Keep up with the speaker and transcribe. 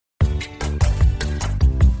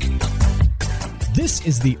This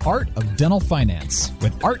is The Art of Dental Finance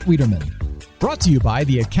with Art Wiederman, brought to you by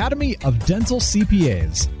the Academy of Dental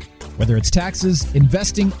CPAs. Whether it's taxes,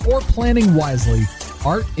 investing, or planning wisely,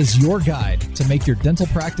 Art is your guide to make your dental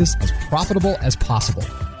practice as profitable as possible.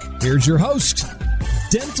 Here's your host,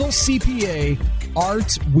 Dental CPA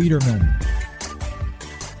Art Wiederman.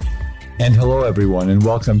 And hello, everyone, and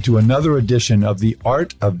welcome to another edition of The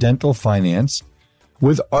Art of Dental Finance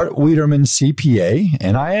with Art Wiederman CPA,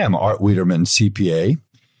 and I am Art Wiederman CPA.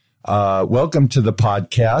 Welcome to the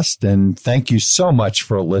podcast, and thank you so much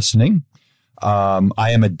for listening. I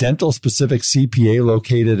am a dental-specific CPA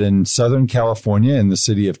located in Southern California in the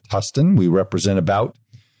city of Tustin. We represent about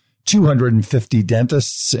 250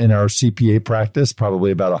 dentists in our CPA practice, probably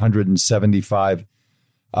about 175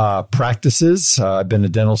 practices. I've been a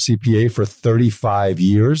dental CPA for 35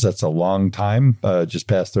 years. That's a long time, just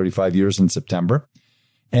past 35 years in September.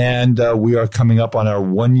 And we are coming up on our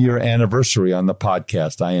 1-year anniversary on the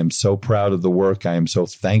podcast. I am so proud of the work. I am so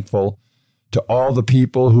thankful to all the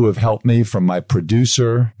people who have helped me, from my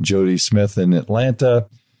producer, Jody Smith in Atlanta,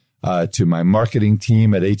 to my marketing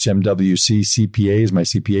team at HMWC CPAs, my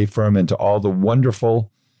CPA firm, and to all the wonderful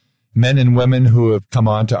men and women who have come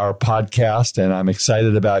on to our podcast. And I'm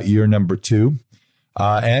excited about year number 2.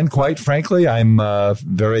 And quite frankly, I'm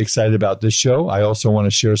very excited about this show. I also want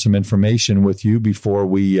to share some information with you before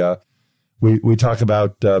we talk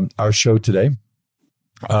about our show today.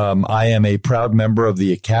 I am a proud member of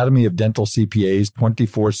the Academy of Dental CPAs,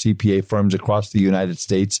 24 CPA firms across the United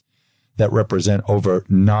States that represent over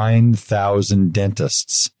 9,000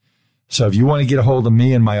 dentists. So if you want to get a hold of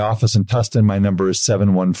me in my office in Tustin, my number is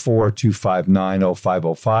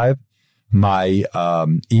 714-259-0505. My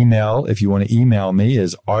email, if you want to email me,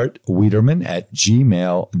 is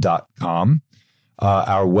artwiederman@gmail.com.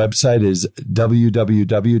 Our website is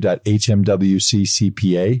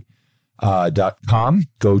www.hmwccpa.com.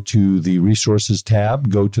 Go to the resources tab,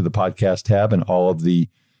 go to the podcast tab, and all of the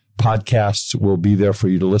podcasts will be there for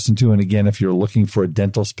you to listen to. And again, if you're looking for a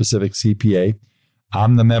dental-specific CPA,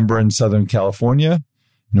 I'm the member in Southern California,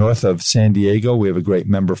 north of San Diego. We have a great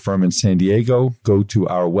member firm in San Diego. Go to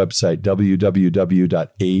our website,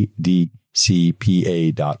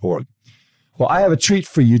 www.adcpa.org. Well, I have a treat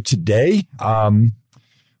for you today.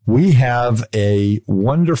 We have a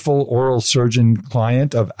wonderful oral surgeon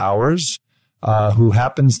client of ours who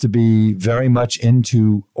happens to be very much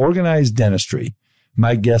into organized dentistry.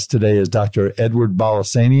 My guest today is Dr. Edward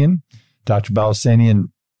Balasanian. Dr. Balasanian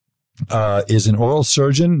is an oral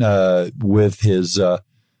surgeon with his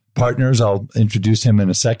partners. I'll introduce him in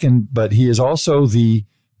a second, but he is also the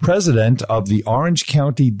president of the Orange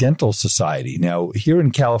County Dental Society. Now, here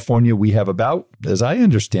in California, we have about, as I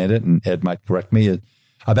understand it, and Ed might correct me,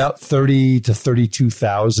 about 30 to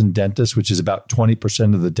 32,000 dentists, which is about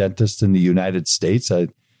 20% of the dentists in the United States.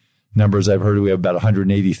 Numbers I've heard, we have about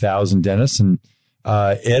 180,000 dentists. And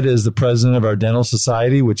Ed is the president of our dental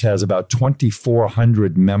society, which has about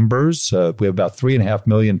 2,400 members. We have about 3.5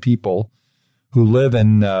 million people who live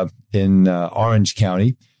in Orange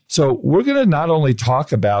County. So we're going to not only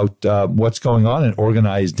talk about what's going on in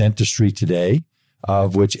organized dentistry today,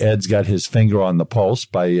 of which Ed's got his finger on the pulse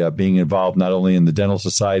by being involved not only in the dental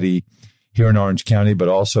society here in Orange County, but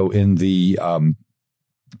also in the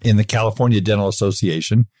California Dental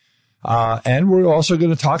Association. And we're also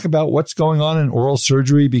going to talk about what's going on in oral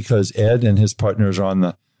surgery, because Ed and his partners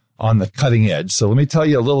are on the cutting edge. So let me tell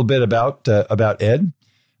you a little bit about Ed.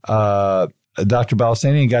 Dr.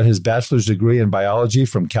 Balasanian got his bachelor's degree in biology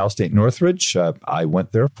from Cal State Northridge. I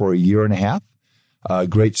went there for a year and a half.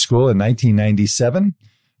 Great school in 1997.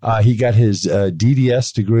 He got his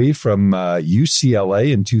DDS degree from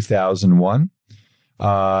UCLA in 2001.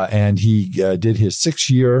 And he did his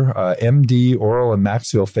 6-year MD oral and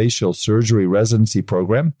maxillofacial surgery residency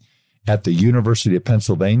program at the University of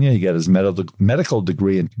Pennsylvania. He got his medical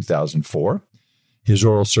degree in 2004. His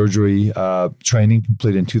oral surgery training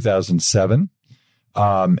completed in 2007.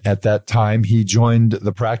 At that time, he joined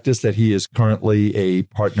the practice that he is currently a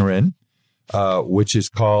partner in, which is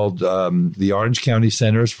called the Orange County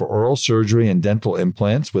Centers for Oral Surgery and Dental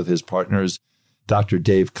Implants, with his partners, Dr.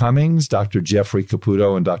 Dave Cummings, Dr. Jeffrey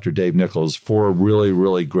Caputo, and Dr. Dave Nichols. 4 really,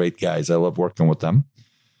 really great guys. I love working with them.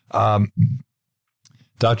 Dr.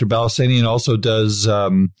 Balasanian also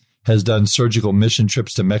has done surgical mission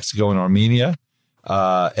trips to Mexico and Armenia.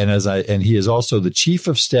 And he is also the chief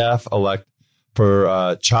of staff elect for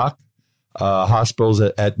CHOC hospitals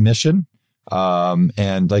at Mission.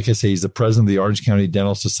 And like I say, he's the president of the Orange County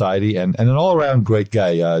Dental Society and an all-around great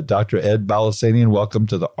guy. Dr. Ed Balasanian, welcome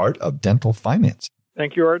to the Art of Dental Finance.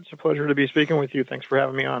 Thank you, Art. It's a pleasure to be speaking with you. Thanks for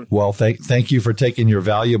having me on. Well, thank you for taking your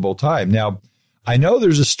valuable time. Now, I know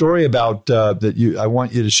there's a story about I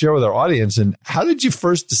want you to share with our audience. And how did you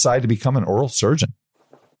first decide to become an oral surgeon?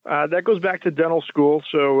 That goes back to dental school.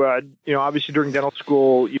 So, obviously during dental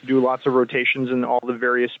school, you do lots of rotations in all the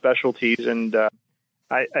various specialties. And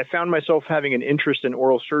I found myself having an interest in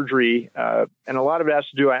oral surgery. And a lot of it has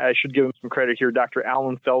to do, I should give him some credit here, Dr.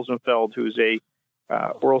 Alan Felsenfeld, who's a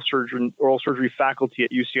oral surgery faculty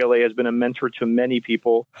at UCLA, has been a mentor to many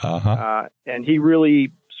people. And he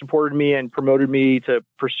really supported me and promoted me to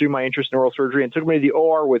pursue my interest in oral surgery and took me to the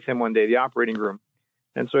OR with him one day, the operating room.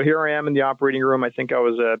 And so here I am in the operating room. I think I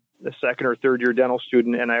was a second or third year dental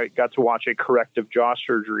student, and I got to watch a corrective jaw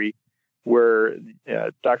surgery where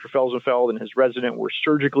Dr. Felsenfeld and his resident were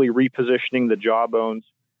surgically repositioning the jaw bones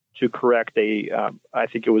to correct I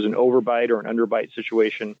think it was an overbite or an underbite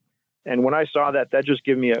situation. And when I saw that, that just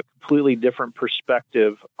gave me a completely different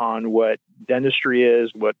perspective on what dentistry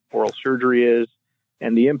is, what oral surgery is,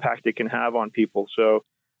 and the impact it can have on people. So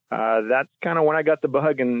that's kind of when I got the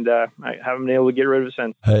bug, and I haven't been able to get rid of it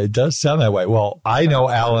since. It does sound that way. Well, I know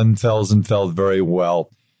Alan Felsenfeld very well.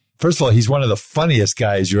 First of all, he's one of the funniest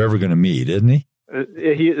guys you're ever going to meet, isn't he?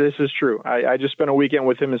 This is true. I just spent a weekend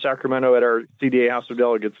with him in Sacramento at our CDA House of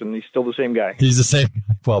Delegates, and he's still the same guy. He's the same.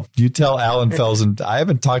 Well, you tell Alan Felsenfeld. I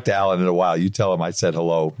haven't talked to Alan in a while. You tell him I said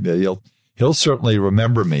hello. He'll certainly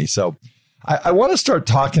remember me. So I want to start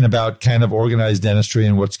talking about kind of organized dentistry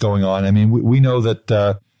and what's going on. I mean, we know that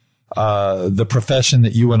the profession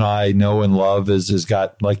that you and I know and love has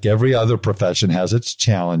got, like every other profession, has its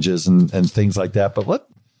challenges and things like that. But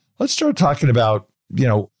let's start talking about,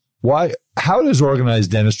 how does organized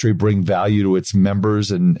dentistry bring value to its members,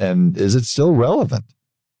 and is it still relevant?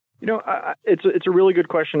 It's a really good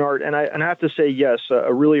question, Art, and I have to say yes,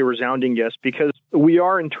 a really resounding yes, because we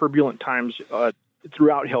are in turbulent times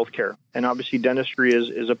throughout healthcare, and obviously dentistry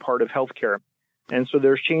is a part of healthcare, and so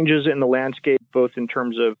there's changes in the landscape, both in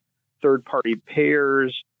terms of third-party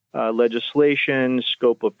payers, legislation,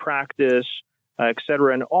 scope of practice, et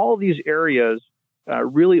cetera, and all of these areas.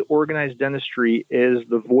 Really, organized dentistry is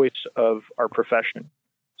the voice of our profession.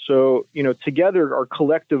 So, together, our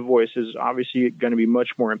collective voice is obviously going to be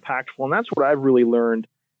much more impactful. And that's what I've really learned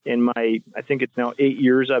in I think it's now 8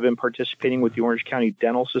 years I've been participating with the Orange County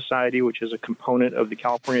Dental Society, which is a component of the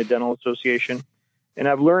California Dental Association. And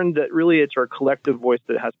I've learned that really it's our collective voice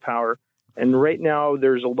that has power. And right now,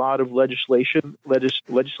 there's a lot of legislative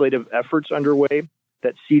efforts underway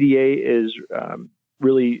that CDA is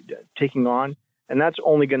really taking on. And that's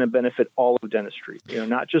only going to benefit all of dentistry,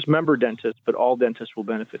 not just member dentists, but all dentists will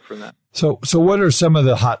benefit from that. So what are some of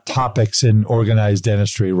the hot topics in organized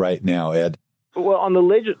dentistry right now, Ed? Well, on the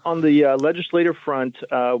legislative front,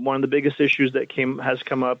 one of the biggest issues that has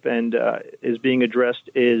come up and is being addressed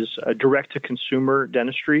is direct-to-consumer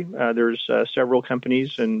dentistry. There's several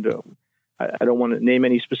companies, and I don't want to name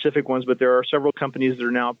any specific ones, but there are several companies that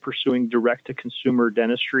are now pursuing direct-to-consumer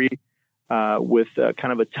dentistry with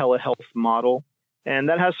kind of a telehealth model. And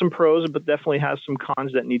that has some pros, but definitely has some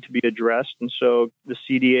cons that need to be addressed. And so the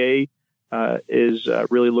CDA is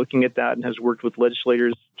really looking at that and has worked with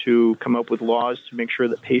legislators to come up with laws to make sure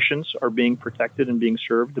that patients are being protected and being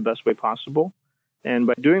served the best way possible. And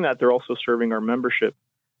by doing that, they're also serving our membership.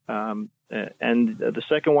 And the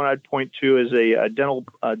second one I'd point to is a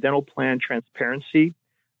dental plan transparency.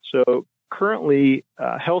 So currently,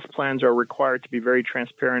 health plans are required to be very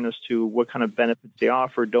transparent as to what kind of benefits they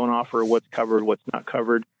offer, don't offer, what's covered, what's not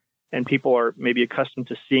covered. And people are maybe accustomed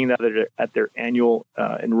to seeing that at their annual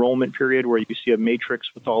enrollment period, where you see a matrix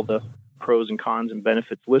with all the pros and cons and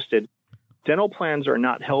benefits listed. Dental plans are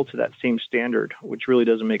not held to that same standard, which really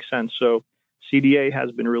doesn't make sense. So CDA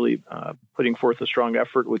has been really putting forth a strong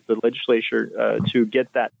effort with the legislature to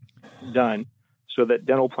get that done, so that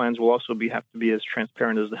dental plans will also have to be as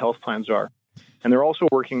transparent as the health plans are. And they're also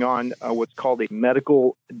working on what's called a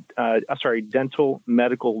dental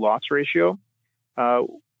medical loss ratio.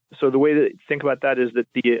 So the way to think about that is that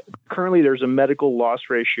currently there's a medical loss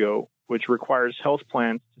ratio, which requires health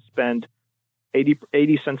plans to spend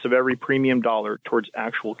 80 cents of every premium dollar towards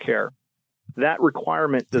actual care. That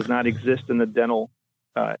requirement does not exist in the dental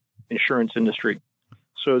insurance industry.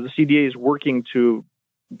 So the CDA is working to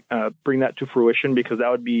bring that to fruition, because that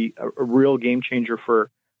would be a real game changer for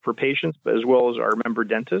patients, but as well as our member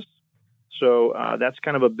dentists. So that's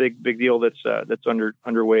kind of a big deal that's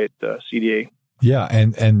underway at CDA. Yeah,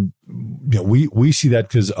 and we see that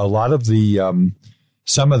because a lot of the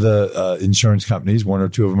some of the insurance companies, one or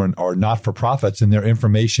two of them are not for profits, and their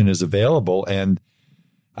information is available. And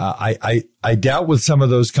I doubt with some of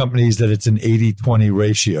those companies that it's an 80-20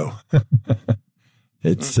 ratio.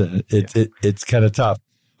 It's kind of tough.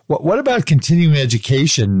 What about continuing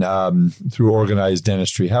education through organized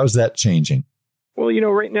dentistry? How is that changing? Well,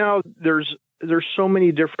 right now there's so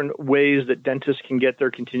many different ways that dentists can get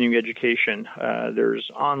their continuing education.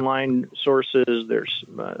 There's online sources. There's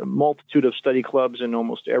a multitude of study clubs in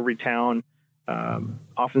almost every town,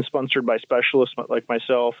 often sponsored by specialists like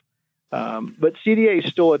myself. But CDA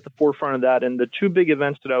is still at the forefront of that. And the two big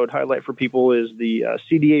events that I would highlight for people is the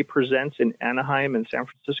CDA Presents in Anaheim and San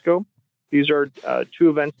Francisco. These are two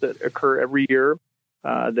events that occur every year.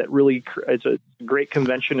 That really, it's a great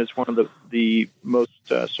convention. It's one of the most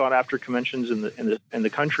sought after conventions in the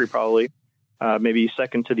country, probably, maybe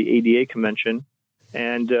second to the ADA convention.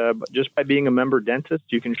 And just by being a member dentist,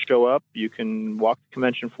 you can show up, you can walk the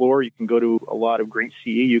convention floor, you can go to a lot of great CE.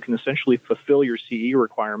 You can essentially fulfill your CE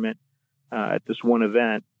requirement at this one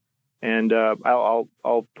event. And I'll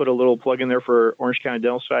put a little plug in there for Orange County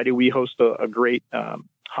Dental Society. We host a great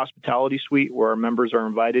hospitality suite where our members are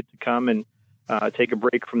invited to come and take a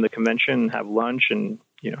break from the convention, have lunch, and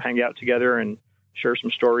hang out together and share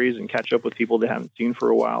some stories and catch up with people they haven't seen for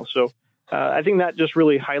a while. So I think that just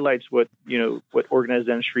really highlights what organized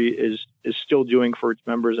dentistry is still doing for its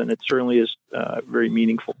members, and it certainly is very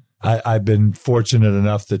meaningful. I've been fortunate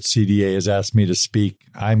enough that CDA has asked me to speak,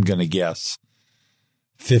 I'm going to guess,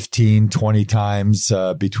 15, 20 times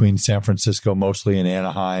between San Francisco mostly and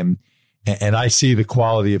Anaheim. And I see the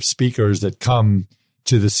quality of speakers that come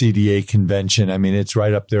to the CDA convention. I mean, it's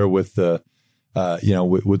right up there with the,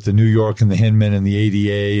 with the New York and the Hinman and the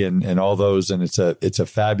ADA and all those. And it's a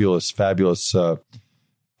fabulous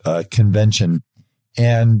convention.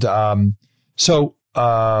 And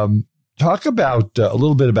talk about a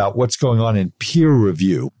little bit about what's going on in peer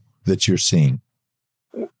review that you're seeing.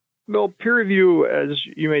 Well, peer review, as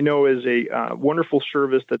you may know, is a wonderful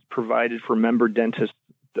service that's provided for member dentists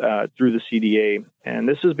through the CDA. And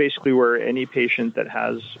this is basically where any patient that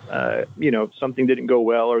has, something didn't go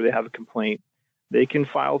well or they have a complaint, they can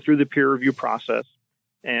file through the peer review process.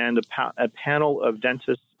 And a panel of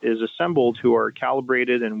dentists is assembled who are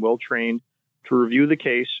calibrated and well-trained to review the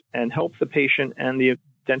case and help the patient and the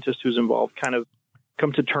dentist who's involved kind of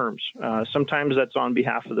come to terms. Sometimes that's on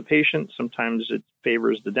behalf of the patient. Sometimes it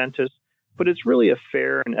favors the dentist. But it's really a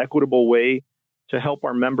fair and equitable way to help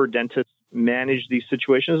our member dentists manage these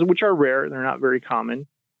situations, which are rare. They're not very common,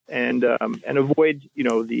 and avoid,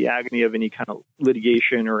 the agony of any kind of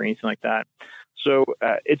litigation or anything like that. So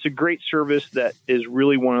it's a great service that is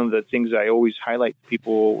really one of the things I always highlight to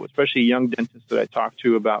people, especially young dentists that I talk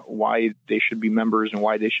to, about why they should be members and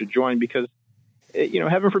why they should join, because,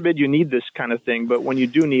 heaven forbid you need this kind of thing, but when you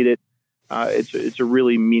do need it, it's a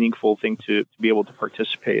really meaningful thing to be able to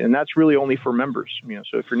participate. And that's really only for members.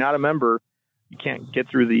 So if you're not a member, you can't get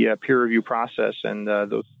through the peer review process, and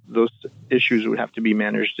those issues would have to be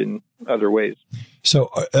managed in other ways. So,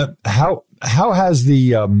 how has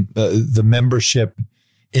the membership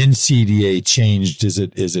in CDA changed? Is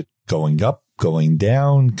it going up, going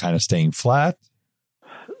down, kind of staying flat?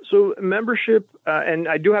 So membership, and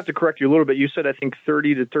I do have to correct you a little bit. You said I think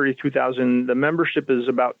 30 to 32,000. The membership is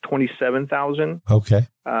about 27,000. Okay.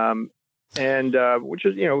 And which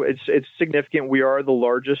is, it's significant. We are the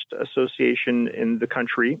largest association in the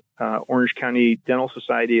country. Orange County Dental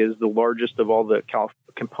Society is the largest of all the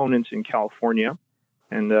components in California,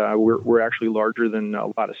 and we're actually larger than a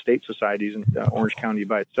lot of state societies in Orange County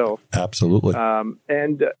by itself. Absolutely.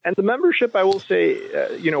 And the membership, I will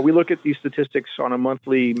say, we look at these statistics on a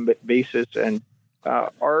monthly basis, and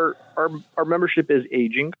our membership is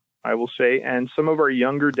aging, I will say, and some of our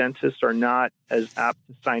younger dentists are not as apt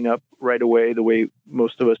to sign up right away the way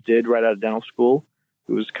most of us did right out of dental school.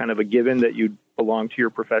 It was kind of a given that you'd belong to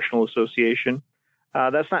your professional association.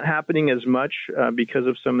 That's not happening as much because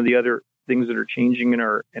of some of the other things that are changing in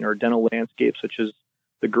our dental landscape, such as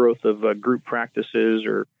the growth of group practices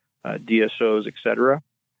or DSOs, et cetera.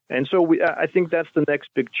 And so I think that's the next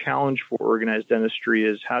big challenge for organized dentistry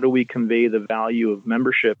is how do we convey the value of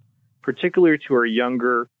membership, particularly to our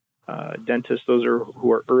younger dentists, those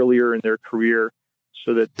who are earlier in their career,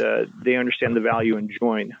 so that they understand the value and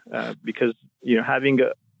join. Because having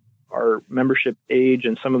our membership age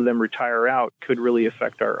and some of them retire out could really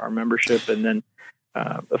affect our membership, and then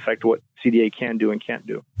affect what CDA can do and can't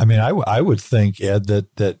do. I mean, I would think, Ed,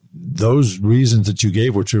 that those reasons that you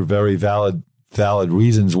gave, which are very valid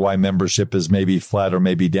reasons why membership is maybe flat or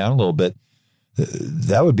maybe down a little bit,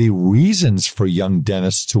 that would be reasons for young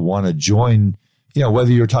dentists to want to join.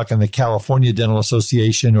 Whether you're talking the California Dental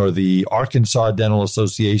Association or the Arkansas Dental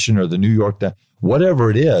Association or the New York,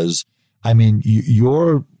 whatever it is, I mean,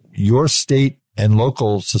 your state and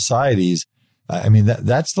local societies, I mean,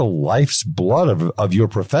 that's the life's blood of your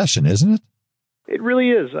profession, isn't it? It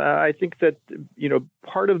really is. I think that,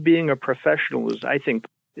 part of being a professional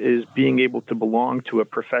is being able to belong to a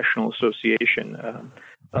professional association,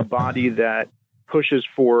 a body that pushes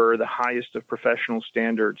for the highest of professional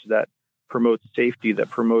standards, that promotes safety, that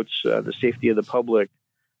promotes the safety of the public,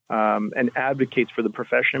 and advocates for the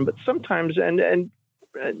profession. But sometimes, and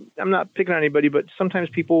I'm not picking on anybody, but sometimes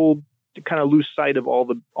people kind of lose sight of all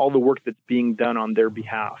the work that's being done on their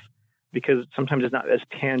behalf, because sometimes it's not as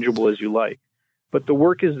tangible as you like. But the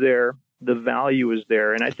work is there, the value is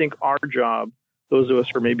there, and I think our job, those of us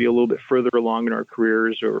who are maybe a little bit further along in our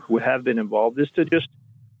careers or who have been involved, is to just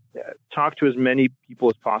talk to as many people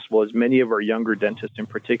as possible, as many of our younger dentists in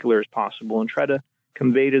particular as possible, and try to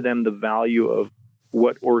convey to them the value of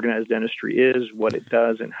what organized dentistry is, what it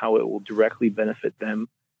does, and how it will directly benefit them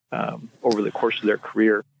over the course of their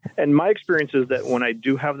career. And my experience is that when I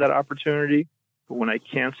do have that opportunity, when I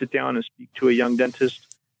can sit down and speak to a young dentist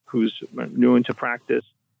who's new into practice,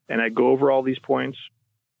 and I go over all these points,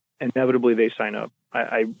 inevitably they sign up.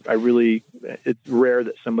 I really, it's rare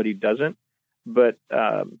that somebody doesn't, but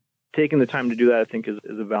taking the time to do that, I think, is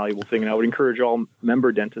a valuable thing. And I would encourage all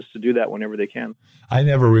member dentists to do that whenever they can. I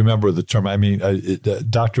never remember the term. I mean,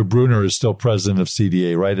 Dr. Bruner is still president of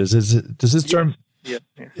CDA, right? Does his term? Yeah.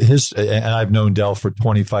 And I've known Del for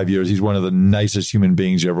 25 years. He's one of the nicest human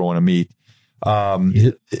beings you ever want to meet.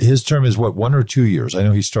 His term is what, 1 or 2 years? I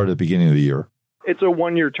know he started at the beginning of the year. It's a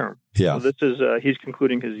 1-year term. Yeah. So this is, he's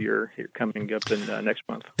concluding his year here coming up in next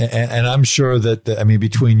month. And I'm sure that,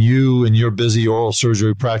 between you and your busy oral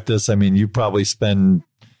surgery practice, you probably spend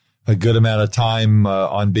a good amount of time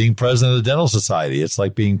on being president of the Dental Society. It's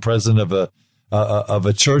like being president of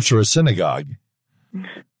a church or a synagogue.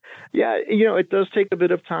 Yeah, it does take a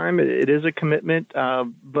bit of time. It is a commitment,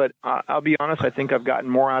 but I'll be honest. I think I've gotten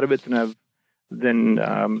more out of it I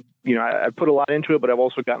put a lot into it, but I've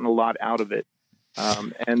also gotten a lot out of it.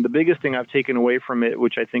 And the biggest thing I've taken away from it,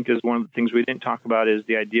 which I think is one of the things we didn't talk about, is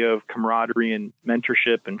the idea of camaraderie and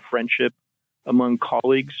mentorship and friendship among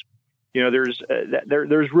colleagues. There's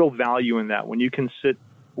real value in that when you can sit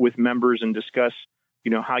with members and discuss,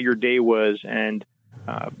 how your day was, and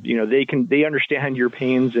they understand your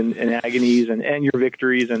pains and agonies and your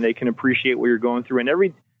victories, and they can appreciate what you're going through,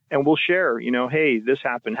 and we'll share, hey, this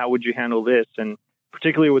happened. How would you handle this? And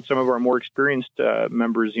particularly with some of our more experienced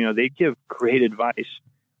members, they give great advice.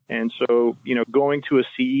 And so, going to a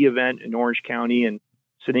CE event in Orange County and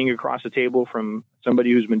sitting across the table from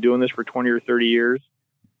somebody who's been doing this for 20 or 30 years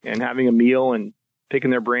and having a meal and picking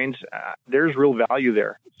their brains, there's real value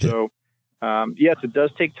there. So, yes, it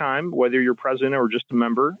does take time, whether you're president or just a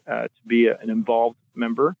member, to be an involved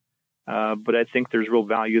member. But I think there's real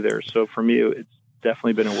value there. So for me, it's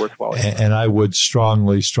definitely been a worthwhile. And I would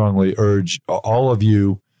strongly urge all of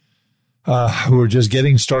you who are just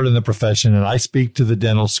getting started in the profession. And I speak to the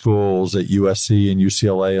dental schools at USC and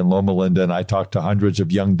UCLA and Loma Linda, and I talk to hundreds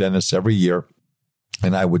of young dentists every year.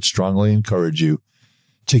 And I would strongly encourage you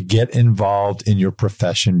to get involved in your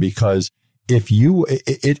profession, because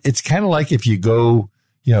it's kind of like if you go,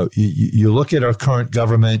 you look at our current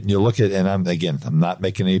government and you look at, and I'm not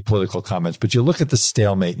making any political comments, but you look at the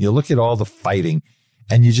stalemate and you look at all the fighting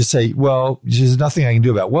and you just say, well, there's nothing I can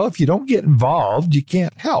do about it. Well, if you don't get involved, you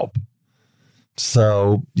can't help.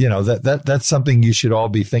 So, that's something you should all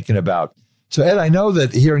be thinking about. So Ed, I know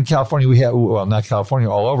that here in California, we have, well, not California,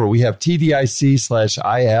 all over, we have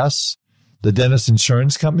TDIC/IS, the dentist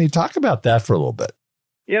insurance company. Talk about that for a little bit.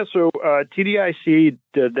 Yeah, so TDIC,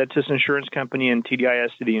 the Dentist Insurance Company, and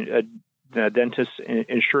TDIS, the Dentist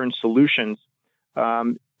Insurance Solutions,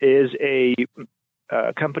 is a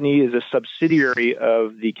company, is a subsidiary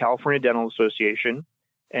of the California Dental Association,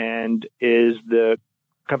 and is the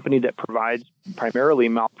company that provides primarily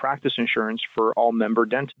malpractice insurance for all member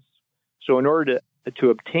dentists. So in order to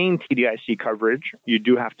obtain TDIC coverage, you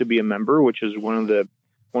do have to be a member, which is one of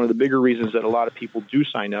the bigger reasons that a lot of people do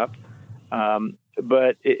sign up.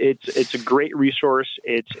 But it's a great resource.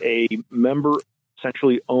 It's a member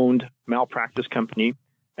centrally owned malpractice company,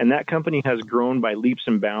 and that company has grown by leaps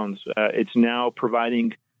and bounds. It's now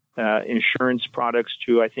providing insurance products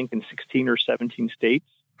to, I think, in 16 or 17 states.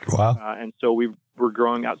 Wow. And so we're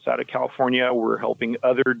growing outside of California. We're helping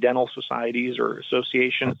other dental societies or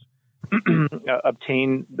associations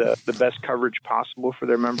obtain the best coverage possible for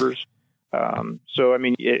their members. So,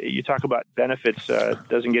 you talk about benefits,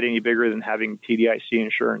 doesn't get any bigger than having TDIC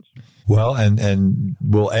insurance. Well, and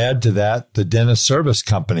we'll add to that the dentist service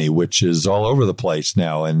company, which is all over the place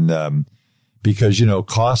now. And because,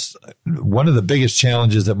 cost, one of the biggest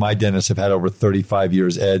challenges that my dentists have had over 35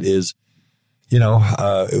 years, Ed, is,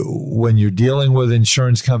 when you're dealing with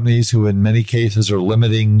insurance companies who in many cases are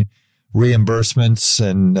limiting reimbursements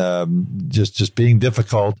and just being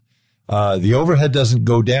difficult, the overhead doesn't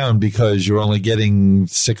go down because you're only getting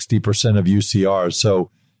 60% of UCR. So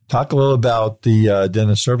talk a little about the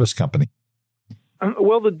dentist service company.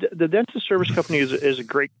 Well, the dentist service company is a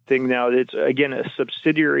great thing now. It's, again, a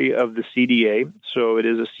subsidiary of the CDA, so it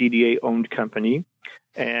is a CDA-owned company.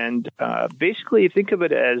 And basically, think of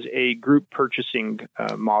it as a group purchasing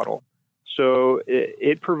model. So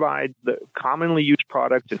it provides the commonly used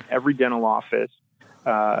products in every dental office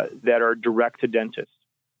that are direct to dentists.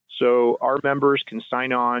 So our members can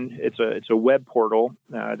sign on. It's a web portal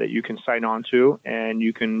that you can sign on to, and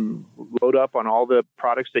you can load up on all the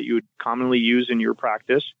products that you would commonly use in your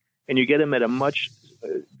practice, and you get them at a much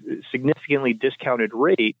significantly discounted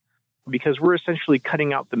rate because we're essentially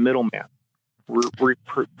cutting out the middleman. We're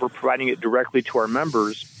providing it directly to our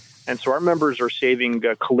members, and so our members are saving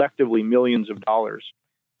collectively millions of dollars.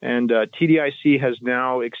 And TDIC has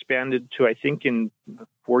now expanded to, I think, in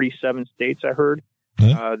 47 states, I heard.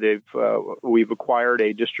 We've acquired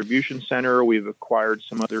a distribution center. We've acquired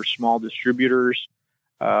some other small distributors.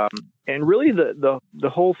 And really the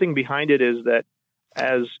whole thing behind it is that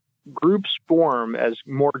as groups form, as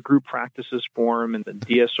more group practices form, and the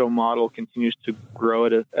DSO model continues to grow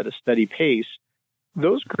at a steady pace,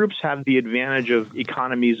 those groups have the advantage of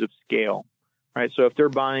economies of scale, right? So if they're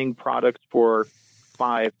buying products for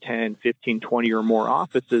 5, 10, 15, 20 or more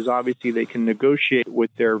offices, obviously they can negotiate with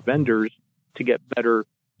their vendors to get better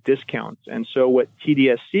discounts. And so what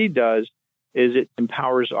TDSC does is it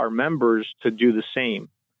empowers our members to do the same.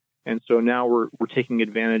 And so now we're taking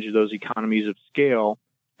advantage of those economies of scale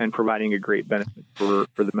and providing a great benefit for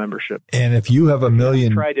the membership. And if you have $1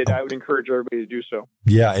 million, tried it, I would encourage everybody to do so.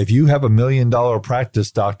 Yeah, if you have $1 million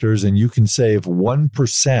practice, doctors, and you can save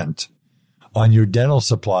 1% on your dental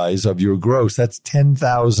supplies of your gross, that's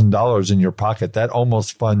 $10,000 in your pocket. That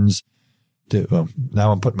almost funds.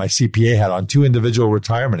 Now I'm putting my CPA hat on, 2 individual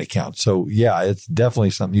retirement accounts. So yeah, it's definitely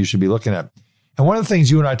something you should be looking at. And one of the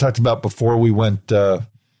things you and I talked about before we went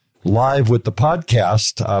live with the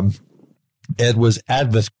podcast, Ed, was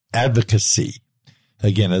advocacy.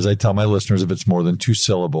 Again, as I tell my listeners, if it's more than 2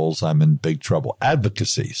 syllables, I'm in big trouble.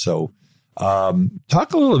 Advocacy. So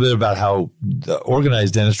talk a little bit about how the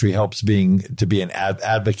organized dentistry helps being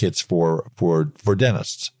advocates for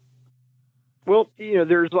dentists. Well,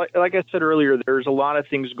 there's like I said earlier, there's a lot of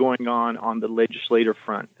things going on the legislative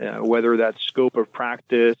front, whether that's scope of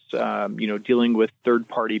practice, dealing with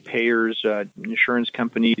third-party payers, insurance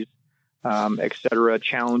companies, et cetera,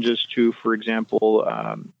 challenges to, for example,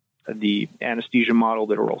 the anesthesia model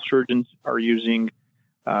that oral surgeons are using.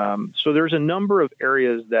 So there's a number of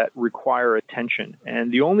areas that require attention.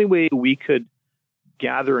 And the only way we could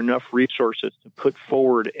gather enough resources to put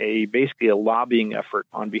forward basically a lobbying effort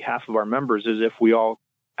on behalf of our members is if we all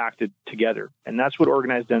acted together. And that's what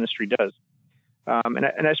organized dentistry does.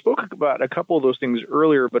 And I spoke about a couple of those things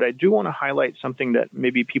earlier, but I do want to highlight something that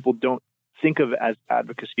maybe people don't think of as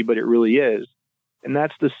advocacy, but it really is. And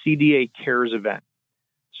that's the CDA Cares event.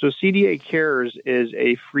 So CDA Cares is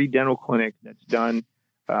a free dental clinic that's done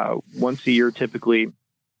once a year typically.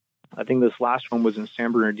 I think this last one was in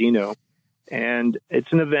San Bernardino. And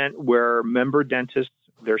it's an event where member dentists,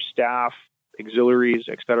 their staff, auxiliaries,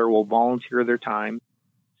 et cetera, will volunteer their time.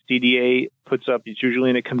 CDA puts up, it's usually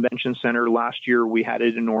in a convention center. Last year, we had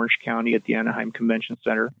it in Orange County at the Anaheim Convention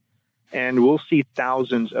Center. And we'll see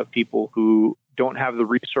thousands of people who don't have the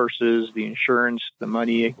resources, the insurance, the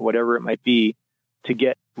money, whatever it might be, to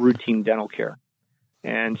get routine dental care.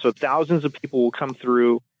 And so thousands of people will come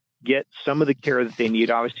through, get some of the care that they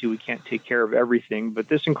need. Obviously, we can't take care of everything, but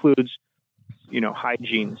this includes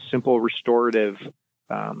hygiene, simple restorative,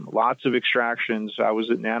 lots of extractions. I was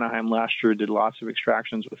at Anaheim last year, did lots of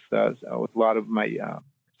extractions with a lot of my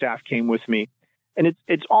staff came with me. And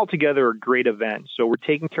it's altogether a great event. So we're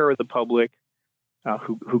taking care of the public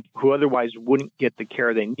who otherwise wouldn't get the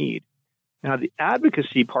care they need. Now, the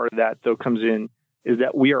advocacy part of that, though, comes in is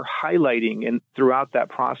that we are highlighting and throughout that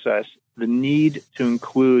process the need to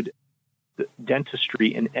include the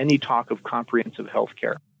dentistry in any talk of comprehensive health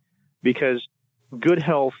care, because good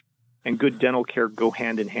health and good dental care go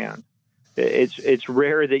hand in hand. It's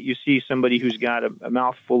rare that you see somebody who's got a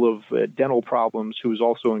mouthful of dental problems who's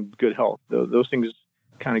also in good health. Those things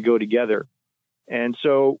kind of go together. And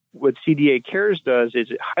so what CDA Cares does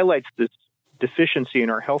is it highlights this deficiency in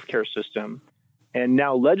our healthcare system. And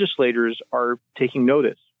now legislators are taking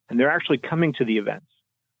notice, and they're actually coming to the events.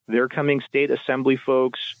 They're coming, state assembly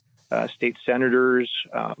folks, state senators,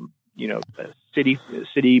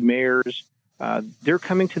 city mayors. They're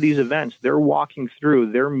coming to these events. They're walking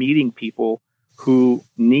through. They're meeting people who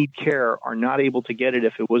need care are not able to get it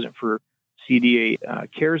if it wasn't for CDA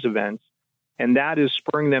CARES events. And that is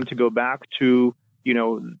spurring them to go back to,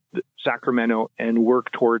 Sacramento and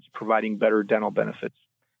work towards providing better dental benefits.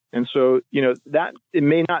 And so, that it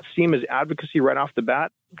may not seem as advocacy right off the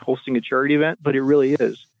bat, hosting a charity event, but it really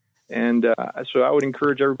is. And so I would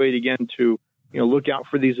encourage everybody again to, look out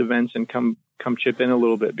for these events and come chip in a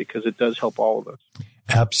little bit, because it does help all of us.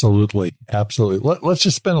 Absolutely. Absolutely. Let's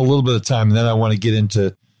just spend a little bit of time, and then I want to get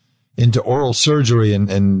into oral surgery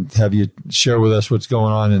and have you share with us what's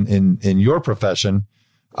going on in your profession.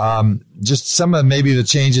 Just some of maybe the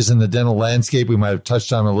changes in the dental landscape we might have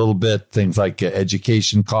touched on a little bit, things like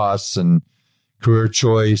education costs and career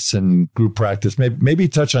choice and group practice. Maybe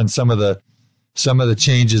touch on some of the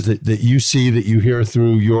changes that you see, that you hear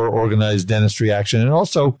through your organized dentistry action. And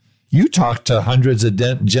also, you talk to hundreds of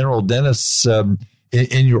general dentists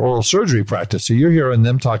in your oral surgery practice. So you're hearing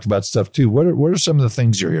them talk about stuff too. What are some of the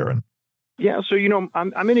things you're hearing? Yeah, so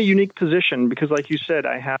I'm in a unique position because, like you said,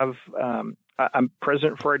 I'm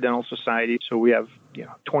president for our dental society. So we have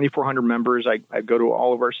 2,400 members. I go to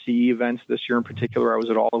all of our CE events this year in particular. I was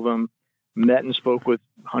at all of them, met and spoke with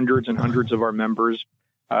hundreds and hundreds of our members.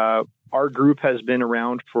 Our group has been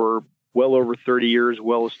around for well over 30 years,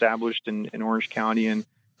 well established in Orange County, and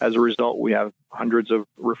as a result, we have hundreds of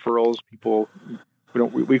referrals. People,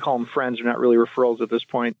 we call them friends. They're not really referrals at this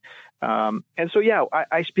point. And so,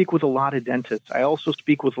 I speak with a lot of dentists. I also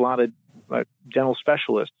speak with a lot of dental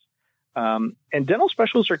specialists. And dental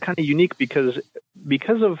specialists are kind of unique because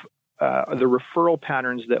of the referral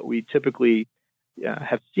patterns that we typically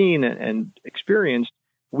have seen and experienced.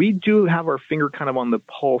 We do have our finger kind of on the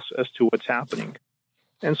pulse as to what's happening.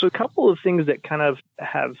 And so a couple of things that kind of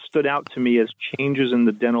have stood out to me as changes in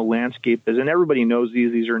the dental landscape is, and everybody knows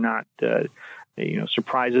these are not,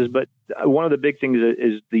 surprises, but one of the big things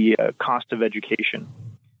is the cost of education.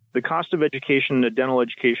 The cost of education, the dental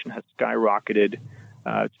education, has skyrocketed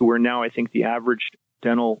to where now I think the average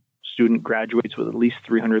dental student graduates with at least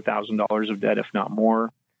 $300,000 of debt, if not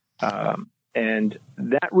more. And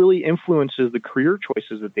that really influences the career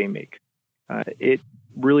choices that they make. It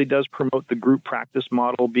really does promote the group practice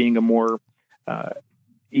model being a more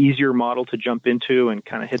easier model to jump into and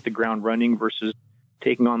kind of hit the ground running versus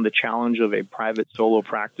taking on the challenge of a private solo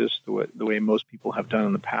practice the way most people have done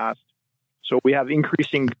in the past. So we have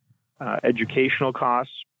increasing educational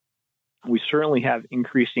costs. We certainly have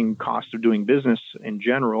increasing costs of doing business in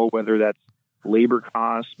general, whether that's labor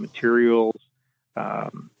costs, materials,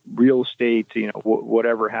 real estate,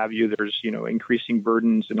 whatever have you. There's, increasing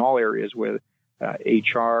burdens in all areas with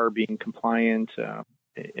HR being compliant.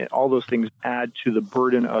 All those things add to the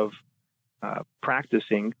burden of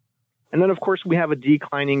practicing. And then, of course, we have a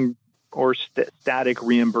declining or static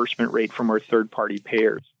reimbursement rate from our third-party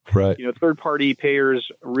payers. Right. Third-party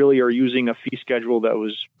payers really are using a fee schedule that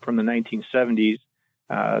was from the 1970s.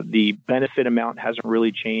 The benefit amount hasn't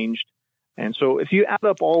really changed. And so if you add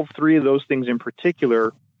up all three of those things in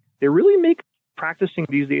particular, they really make practicing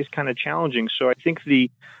these days kind of challenging. So I think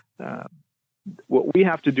what we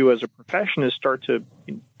have to do as a profession is start to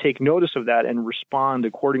take notice of that and respond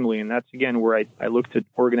accordingly. And that's, again, where I look to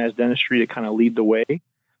organized dentistry to kind of lead the way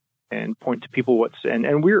and point to people we're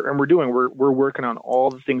working on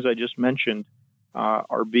all the things I just mentioned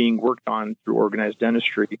are being worked on through organized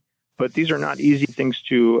dentistry. But these are not easy things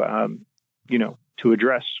to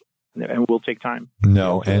address, and will take time.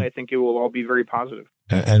 No, and I think it will all be very positive.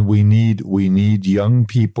 And we need young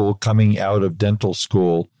people coming out of dental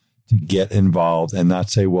school to get involved and not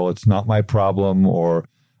say, well, it's not my problem, or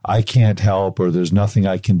I can't help, or there's nothing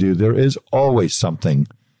I can do. There is always something,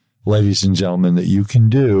 ladies and gentlemen, that you can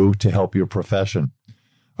do to help your profession.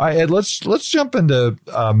 All right, Ed, let's jump into,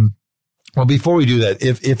 well, before we do that,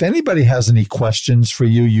 if anybody has any questions for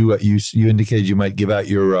you indicated you might give out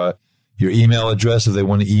your email address if they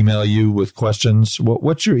want to email you with questions.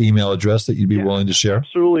 What's your email address that you'd be willing to share?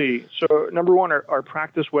 Absolutely. So number one, our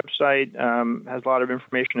practice website has a lot of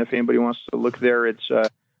information. If anybody wants to look there, it's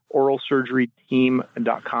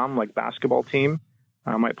oralsurgeryteam.com, like basketball team.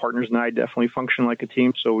 My partners and I definitely function like a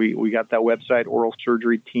team. So we got that website,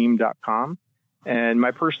 oralsurgeryteam.com. And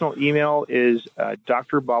my personal email is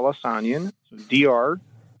Dr. Balasanian, so Dr.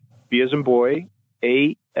 B as in boy,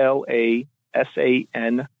 ALASANIAN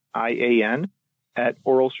at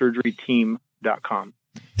oralsurgeryteam.com.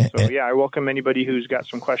 So I welcome anybody who's got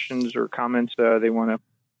some questions or comments they want to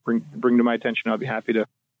bring to my attention. I'll be happy to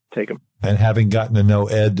take them. And having gotten to know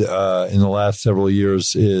Ed in the last several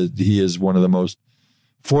years, he is one of the most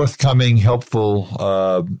forthcoming,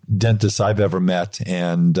 helpful dentists I've ever met.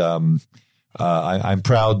 And I'm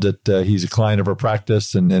proud that he's a client of our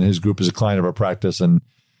practice, and his group is a client of our practice, and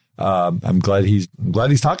I'm glad he's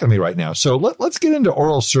talking to me right now. So let's get into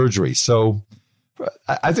oral surgery. So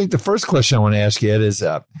I think the first question I want to ask you, Ed, is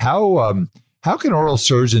how can oral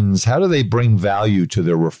surgeons, how do they bring value to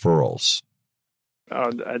their referrals?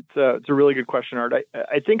 It's a really good question, Art.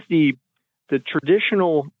 I think the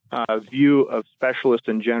traditional view of specialists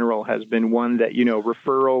in general has been one that,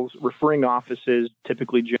 referring offices,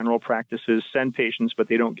 typically general practices, send patients, but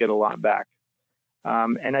they don't get a lot back.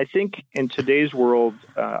 And I think in today's world,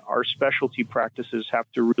 our specialty practices have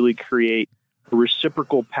to really create a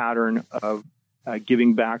reciprocal pattern of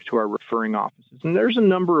giving back to our referring offices. And there's a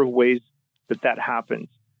number of ways that happens.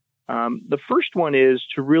 The first one is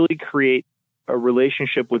to really create a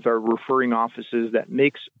relationship with our referring offices that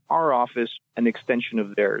makes our office an extension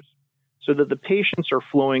of theirs, so that the patients are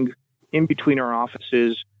flowing in between our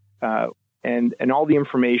offices, and all the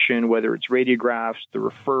information, whether it's radiographs, the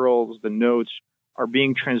referrals, the notes, are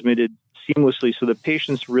being transmitted seamlessly, so the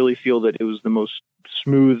patients really feel that it was the most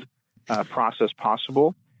smooth process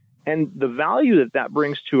possible. And the value that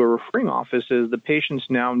brings to a referring office is the patients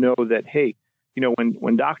now know that, hey,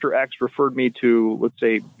 when Dr. X referred me to, let's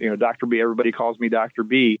say, Dr. B, everybody calls me Dr.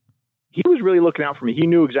 B, he was really looking out for me. He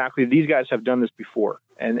knew exactly these guys have done this before.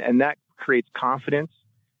 And that creates confidence.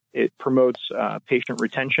 It promotes patient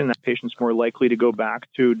retention. That patient's more likely to go back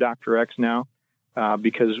to Dr. X now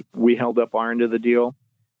because we held up our end of the deal.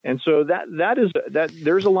 And so that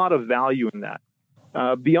there's a lot of value in that.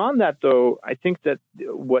 Beyond that, though, I think that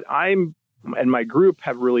what I'm and my group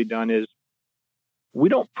have really done is we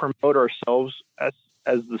don't promote ourselves as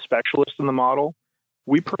the specialist in the model.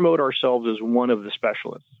 We promote ourselves as one of the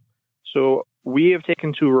specialists. So we have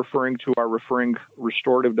taken to referring to our referring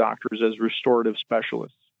restorative doctors as restorative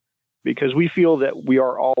specialists, because we feel that we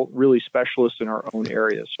are all really specialists in our own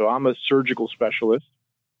areas. So I'm a surgical specialist,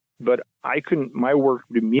 but my work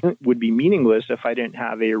would be meaningless if I didn't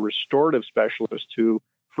have a restorative specialist who,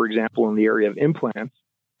 for example, in the area of implants,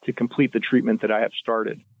 to complete the treatment that I have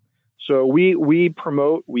started. So we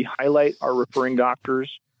promote, we highlight our referring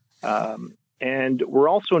doctors, and we're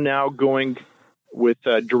also now going with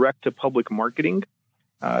direct-to-public marketing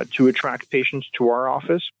to attract patients to our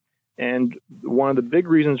office. And one of the big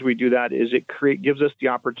reasons we do that is it gives us the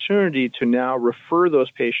opportunity to now refer those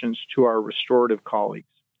patients to our restorative colleagues.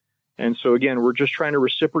 And so, again, we're just trying to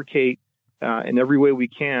reciprocate in every way we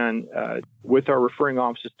can with our referring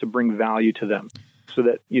offices to bring value to them, so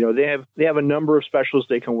that they have a number of specialists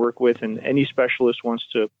they can work with, and any specialist wants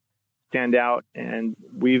to stand out. And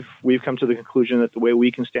we've come to the conclusion that the way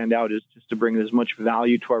we can stand out is just to bring as much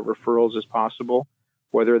value to our referrals as possible,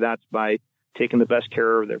 whether that's by taking the best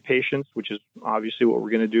care of their patients, which is obviously what we're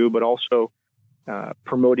going to do, but also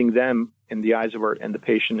promoting them in the eyes of the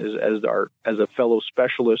patient as a fellow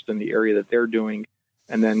specialist in the area that they're doing,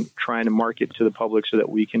 and then trying to market to the public so that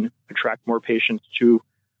we can attract more patients to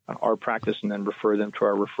our practice and then refer them to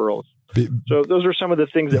our referrals. So those are some of the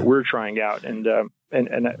things that we're trying out, and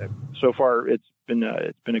so far it's been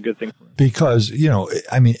a good thing for me. Because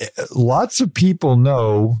lots of people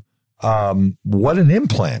know what an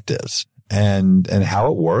implant is and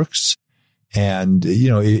how it works, and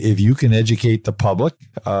if you can educate the public,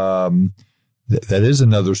 that is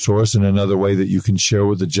another source and another way that you can share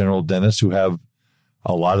with the general dentists who have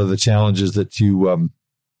a lot of the challenges that you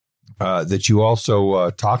also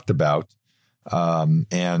talked about.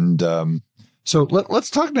 So let's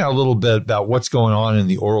talk now a little bit about what's going on in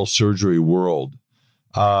the oral surgery world.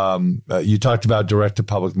 You talked about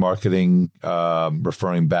direct-to-public marketing,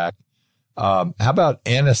 referring back. How about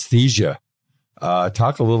anesthesia?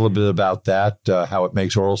 Talk a little bit about that, how it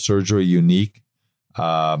makes oral surgery unique.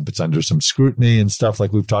 It's under some scrutiny and stuff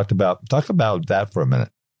like we've talked about. Talk about that for a minute.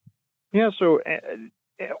 Yeah, so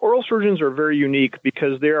oral surgeons are very unique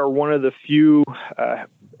because they are one of the few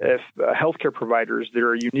healthcare providers that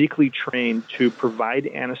are uniquely trained to provide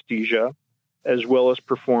anesthesia as well as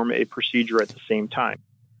perform a procedure at the same time.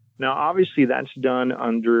 Now, obviously, that's done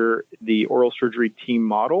under the oral surgery team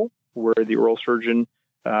model, where the oral surgeon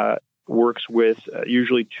works with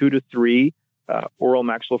usually 2 to 3 oral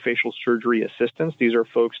maxillofacial surgery assistants. These are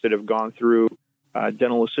folks that have gone through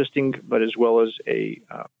dental assisting, but as well as a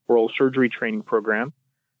oral surgery training program.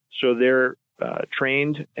 So they're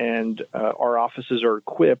trained, and our offices are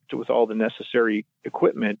equipped with all the necessary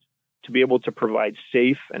equipment to be able to provide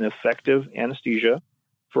safe and effective anesthesia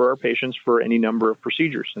for our patients for any number of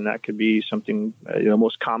procedures. And that could be something,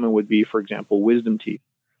 most common would be, for example, wisdom teeth.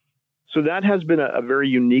 So that has been a very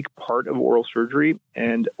unique part of oral surgery,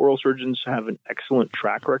 and oral surgeons have an excellent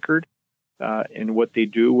track record in what they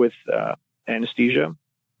do with anesthesia.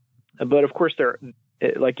 But of course,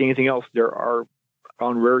 like anything else, there are,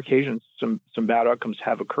 on rare occasions, some bad outcomes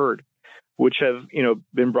have occurred, which have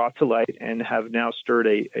been brought to light and have now stirred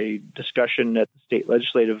a discussion at the state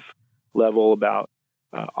legislative level about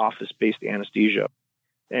office-based anesthesia.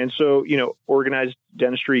 And so, organized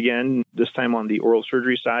dentistry, again, this time on the oral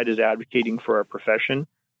surgery side, is advocating for our profession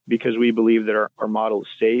because we believe that our model is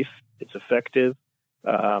safe, it's effective,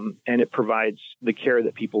 and it provides the care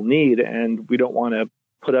that people need. And we don't want to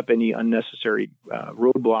put up any unnecessary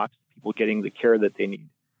roadblocks to people getting the care that they need.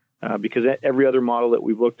 Because every other model that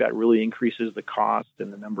we've looked at really increases the cost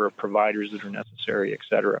and the number of providers that are necessary, et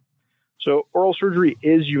cetera. So oral surgery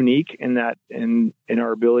is unique in that in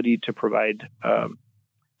our ability to provide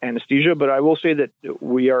anesthesia. But I will say that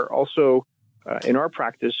we are also, in our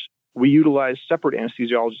practice, we utilize separate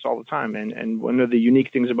anesthesiologists all the time. And one of the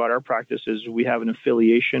unique things about our practice is we have an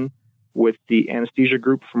affiliation with the anesthesia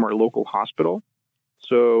group from our local hospital.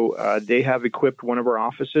 So they have equipped one of our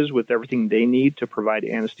offices with everything they need to provide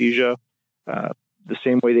anesthesia the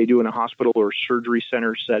same way they do in a hospital or surgery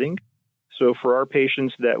center setting. So for our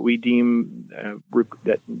patients that we deem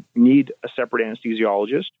that need a separate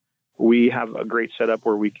anesthesiologist, we have a great setup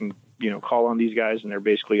where we can, call on these guys and they're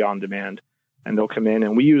basically on demand, and they'll come in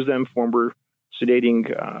and we use them when we're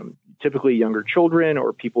sedating typically younger children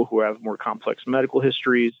or people who have more complex medical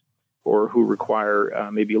histories or who require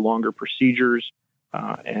maybe longer procedures.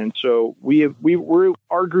 And so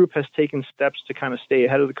our group has taken steps to kind of stay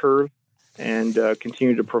ahead of the curve and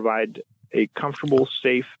continue to provide a comfortable,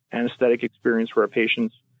 safe anesthetic experience for our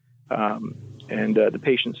patients. And the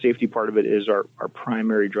patient safety part of it is our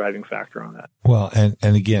primary driving factor on that. Well,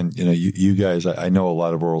 and again, you guys, I know a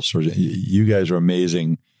lot of oral surgeons. You guys are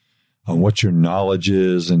amazing on what your knowledge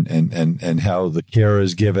is and how the care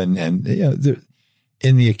is given. And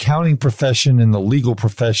in the accounting profession, in the legal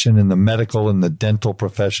profession, in the medical and the dental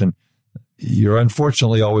profession, you're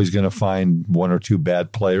unfortunately always going to find one or two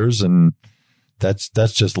bad players, and that's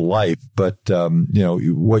just life. But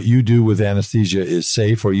what you do with anesthesia is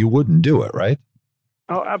safe, or you wouldn't do it, right?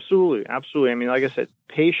 Oh, absolutely, absolutely. I mean, like I said,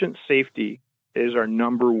 patient safety is our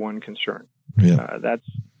number one concern. Yeah,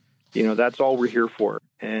 that's all we're here for.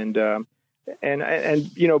 And but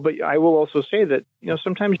I will also say that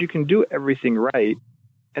sometimes you can do everything right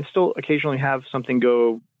and still occasionally have something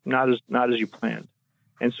go not as you planned.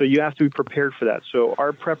 And so you have to be prepared for that. So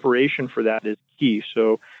our preparation for that is key.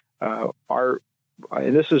 So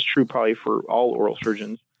and this is true probably for all oral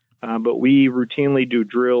surgeons, but we routinely do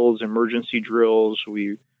drills, emergency drills,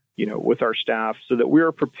 with our staff so that we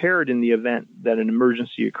are prepared in the event that an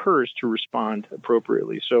emergency occurs to respond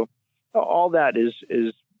appropriately. So all that is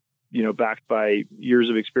backed by years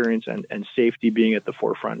of experience and safety being at the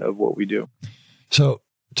forefront of what we do. So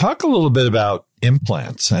talk a little bit about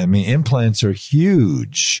implants. I mean, implants are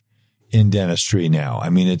huge in dentistry now. I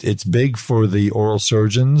mean, it's big for the oral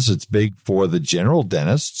surgeons. It's big for the general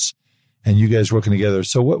dentists, and you guys working together.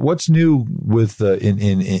 So what's new with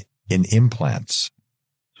in implants?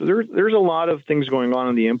 So there's a lot of things going on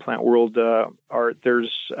in the implant world.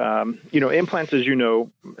 Implants, as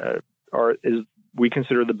we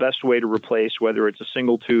consider the best way to replace, whether it's a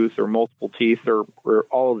single tooth or multiple teeth or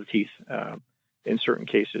all of the teeth in certain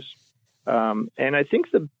cases. And I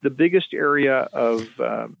think the biggest area of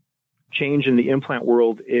change in the implant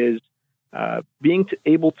world is being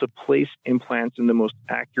able to place implants in the most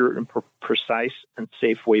accurate and precise and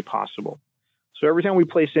safe way possible. So every time we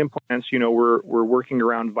place implants, we're working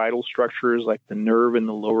around vital structures like the nerve in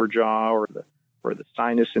the lower jaw or the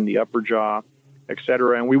sinus in the upper jaw, et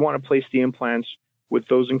cetera. And we want to place the implants with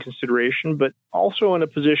those in consideration, but also in a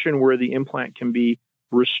position where the implant can be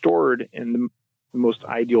restored in the most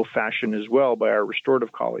ideal fashion as well by our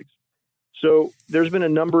restorative colleagues. So there's been a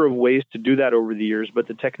number of ways to do that over the years, but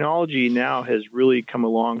the technology now has really come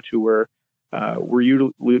along to where we're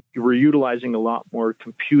utilizing a lot more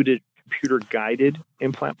computer-guided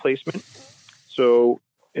implant placement. So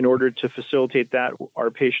in order to facilitate that,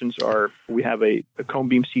 we have a cone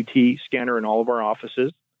beam CT scanner in all of our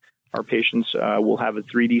offices. Our patients will have a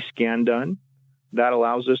 3D scan done. That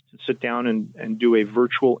allows us to sit down and do a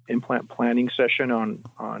virtual implant planning session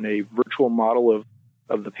on a virtual model of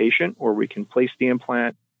the patient, where we can place the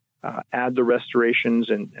implant, add the restorations,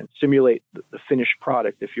 and simulate the finished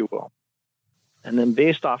product, if you will. And then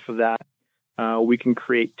based off of that, we can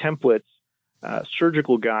create templates,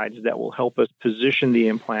 surgical guides that will help us position the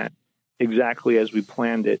implant exactly as we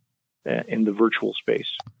planned it in the virtual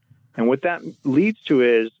space. And what that leads to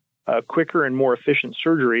is a quicker and more efficient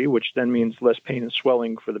surgery, which then means less pain and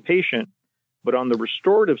swelling for the patient. But on the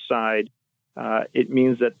restorative side, it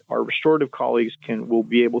means that our restorative colleagues will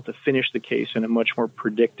be able to finish the case in a much more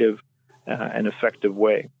predictive an effective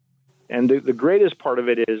way. And the greatest part of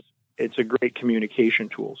it is it's a great communication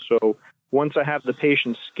tool. So once I have the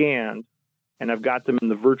patient scanned and I've got them in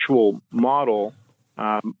the virtual model,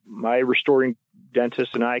 my restoring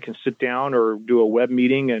dentist and I can sit down or do a web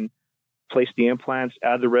meeting and place the implants,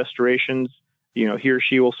 add the restorations. He or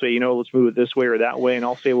she will say, let's move it this way or that way. And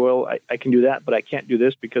I'll say, well, I can do that, but I can't do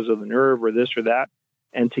this because of the nerve or this or that.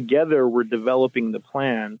 And together we're developing the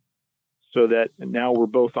plan so that now we're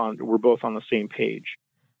both on the same page.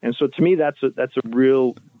 And so to me, that's a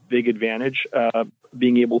real big advantage,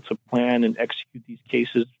 being able to plan and execute these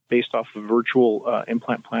cases based off of virtual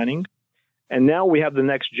implant planning. And now we have the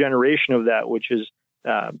next generation of that, which is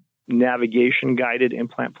navigation guided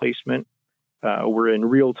implant placement. We're in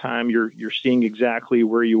real time. You're seeing exactly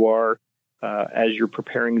where you are as you're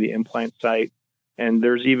preparing the implant site. And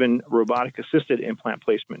there's even robotic assisted implant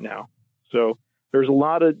placement now. So there's a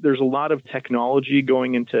lot of technology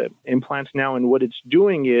going into implants now. And what it's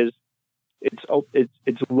doing is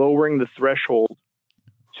it's lowering the threshold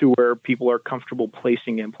to where people are comfortable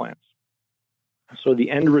placing implants. So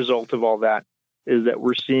the end result of all that is that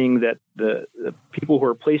we're seeing that the people who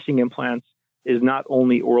are placing implants is not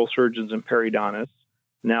only oral surgeons and periodontists.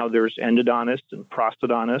 Now there's endodontists and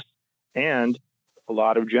prosthodontists and a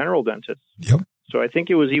lot of general dentists. Yep. So I think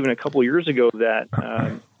it was even a couple of years ago that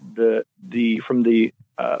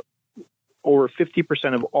over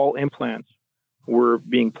 50% of all implants were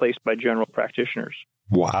being placed by general practitioners.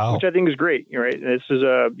 Wow. Which I think is great, right? This is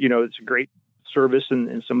it's a great service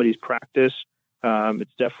in somebody's practice.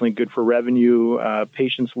 It's definitely good for revenue.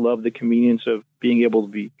 Patients love the convenience of being able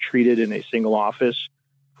to be treated in a single office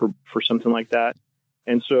for something like that.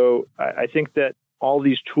 And so I think that all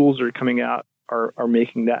these tools that are coming out are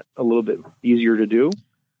making that a little bit easier to do,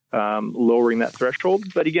 lowering that threshold.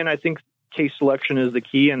 But again, I think case selection is the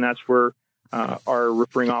key, and that's where our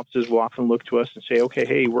referring offices will often look to us and say, okay,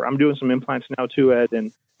 hey, I'm doing some implants now too, Ed,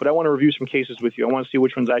 but I want to review some cases with you. I want to see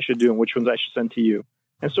which ones I should do and which ones I should send to you.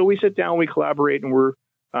 And so we sit down, we collaborate, and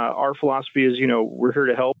our philosophy is, we're here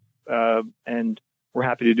to help, and we're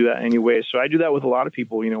happy to do that anyway. So I do that with a lot of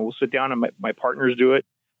people. We'll sit down and my partners do it,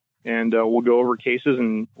 and we'll go over cases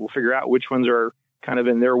and we'll figure out which ones are kind of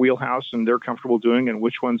in their wheelhouse and they're comfortable doing, and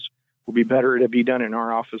which ones will be better to be done in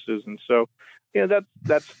our offices. And so,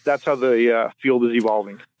 that's how the field is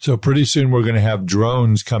evolving. So pretty soon we're going to have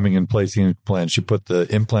drones coming and placing implants. You put the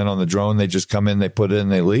implant on the drone, they just come in, they put it in,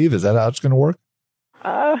 they leave. Is that how it's going to work?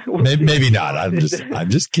 Maybe not. I'm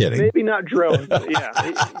just kidding. Maybe not drones.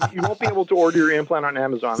 Yeah, you won't be able to order your implant on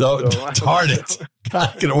Amazon. So darn it! I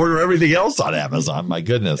can order everything else on Amazon. My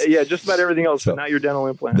goodness. Yeah, just about everything else, but not your dental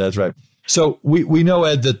implant. That's right. So we know,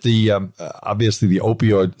 Ed, that the obviously the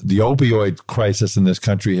opioid crisis in this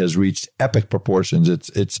country has reached epic proportions.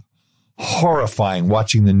 It's horrifying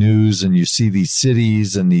watching the news, and you see these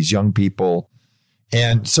cities and these young people.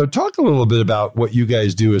 And so talk a little bit about what you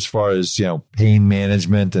guys do as far as, pain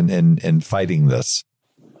management and fighting this.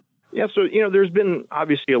 Yeah. So, there's been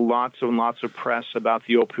obviously lots and lots of press about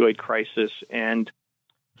the opioid crisis. And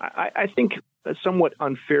I think somewhat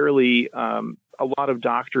unfairly, a lot of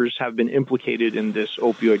doctors have been implicated in this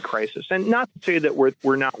opioid crisis. And not to say that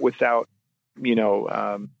we're not without,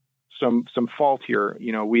 some fault here.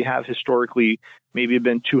 We have historically maybe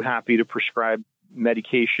been too happy to prescribe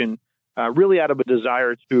medication really out of a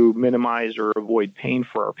desire to minimize or avoid pain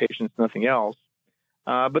for our patients, nothing else.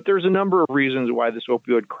 But there's a number of reasons why this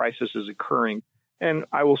opioid crisis is occurring. And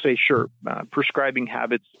I will say, sure, prescribing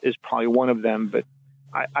habits is probably one of them. But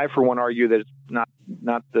I for one, argue that it's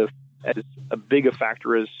not as a big a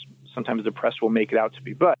factor as sometimes the press will make it out to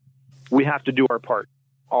be. But we have to do our part,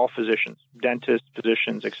 all physicians, dentists,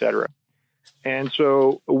 physicians, et cetera. And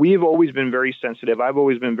so we've always been very sensitive. I've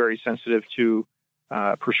always been very sensitive to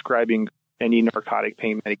prescribing any narcotic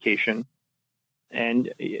pain medication.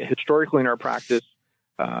 And historically in our practice,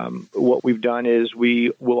 what we've done is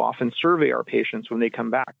we will often survey our patients when they come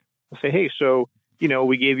back. We'll say, hey, so,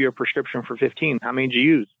 we gave you a prescription for 15. How many did you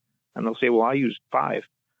use? And they'll say, well, I used 5.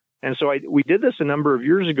 And so we did this a number of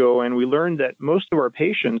years ago, and we learned that most of our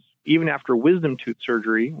patients, even after wisdom tooth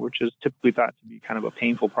surgery, which is typically thought to be kind of a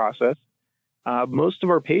painful process, most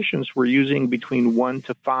of our patients were using between 1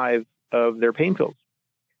 to 5 of their pain pills.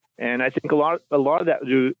 And I think a lot of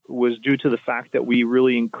that was due to the fact that we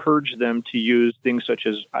really encouraged them to use things such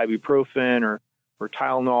as ibuprofen or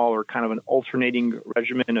Tylenol, or kind of an alternating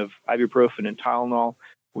regimen of ibuprofen and Tylenol,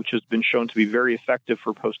 which has been shown to be very effective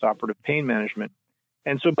for postoperative pain management.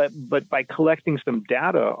 And so, but by collecting some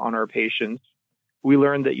data on our patients, we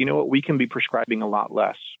learned that, we can be prescribing a lot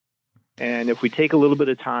less. And if we take a little bit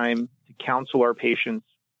of time to counsel our patients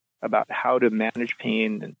about how to manage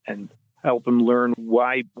pain and help them learn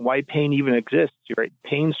why pain even exists. Right?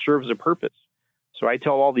 Pain serves a purpose. So I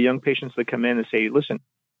tell all the young patients that come in and say, listen,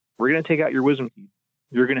 we're going to take out your wisdom teeth.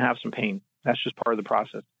 You're going to have some pain. That's just part of the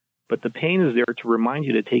process. But the pain is there to remind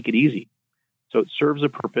you to take it easy. So it serves a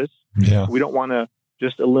purpose. Yeah. We don't want to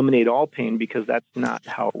just eliminate all pain because that's not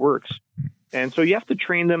how it works. And so you have to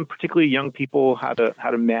train them, particularly young people, how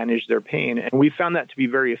to manage their pain. And we found that to be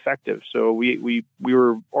very effective. So we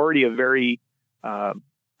were already very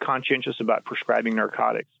conscientious about prescribing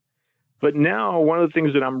narcotics. But now one of the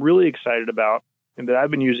things that I'm really excited about and that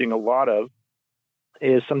I've been using a lot of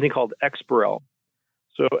is something called Exparel.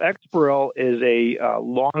 So Exparel is a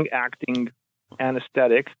long-acting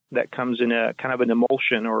anesthetic that comes in a kind of an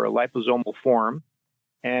emulsion or a liposomal form.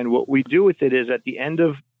 And what we do with it is at the end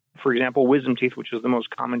of, for example, wisdom teeth, which is the most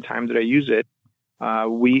common time that I use it,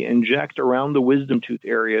 we inject around the wisdom tooth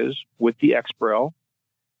areas with the Exparel.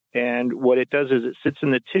 And what it does is it sits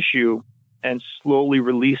in the tissue and slowly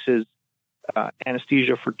releases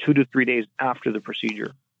anesthesia for 2 to 3 days after the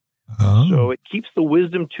procedure. Oh. So it keeps the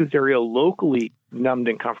wisdom tooth area locally numbed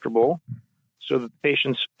and comfortable so that the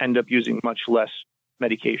patients end up using much less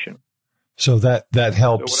medication. So that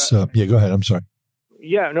helps. So yeah, go ahead. I'm sorry.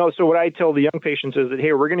 Yeah, no. So what I tell the young patients is that,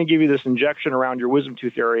 hey, we're going to give you this injection around your wisdom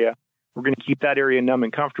tooth area. We're going to keep that area numb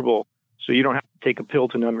and comfortable so you don't have to take a pill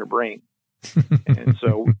to numb your brain. and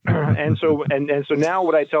so now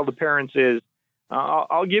what I tell the parents is,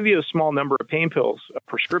 I'll give you a small number of pain pills, a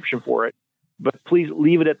prescription for it, but please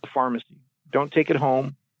leave it at the pharmacy. Don't take it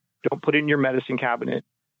home. Don't put it in your medicine cabinet.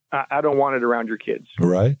 I don't want it around your kids.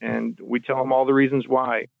 Right. And we tell them all the reasons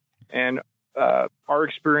why. And our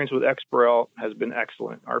experience with Exparel has been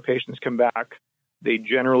excellent. Our patients come back. They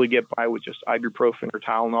generally get by with just ibuprofen or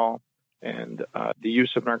Tylenol. And the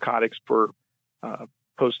use of narcotics for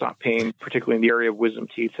post-op pain, particularly in the area of wisdom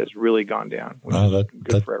teeth, has really gone down.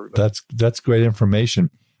 Good for everybody. That's great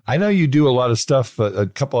information. I know you do a lot of stuff. A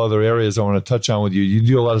couple other areas I want to touch on with you. You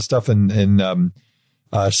do a lot of stuff in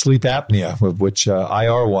sleep apnea, with which I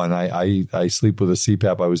are one. I sleep with a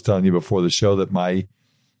CPAP. I was telling you before the show that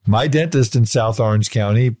my dentist in South Orange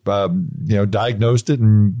County, diagnosed it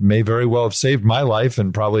and may very well have saved my life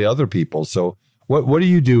and probably other people. So what do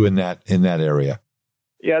you do in that area?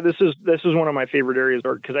 Yeah, this is one of my favorite areas,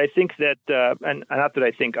 because I think that, and not that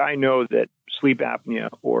I think, I know that sleep apnea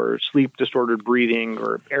or sleep disordered breathing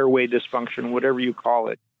or airway dysfunction, whatever you call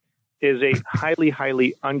it, is a highly,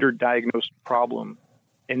 highly underdiagnosed problem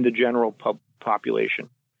in the general population.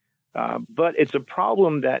 But it's a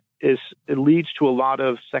problem that it leads to a lot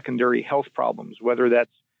of secondary health problems, whether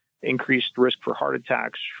that's increased risk for heart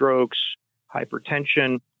attacks, strokes,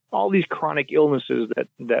 hypertension, all these chronic illnesses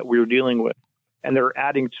that we're dealing with. And they're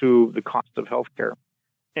adding to the cost of healthcare.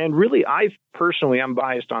 And really, I'm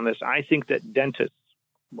biased on this. I think that dentists,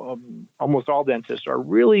 almost all dentists, are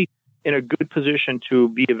really in a good position to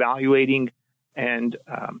be evaluating and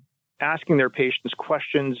asking their patients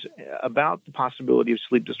questions about the possibility of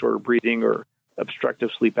sleep disordered breathing or obstructive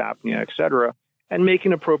sleep apnea, et cetera, and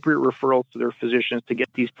making appropriate referrals to their physicians to get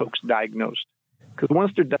these folks diagnosed. Because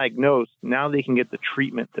once they're diagnosed, now they can get the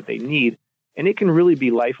treatment that they need. And it can really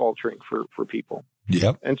be life-altering for people.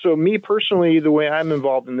 Yep. And so me personally, the way I'm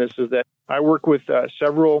involved in this is that I work with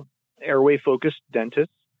several airway-focused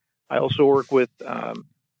dentists. I also work with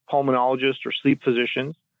pulmonologists or sleep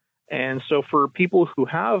physicians. And so for people who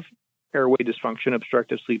have airway dysfunction,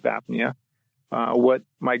 obstructive sleep apnea, what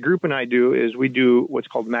my group and I do is we do what's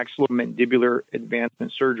called maxillomandibular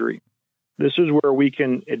advancement surgery. This is where we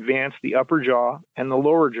can advance the upper jaw and the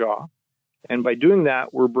lower jaw. And by doing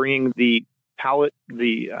that, we're bringing the palate,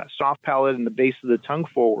 the soft palate and the base of the tongue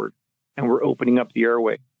forward, and we're opening up the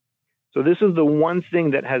airway. So this is the one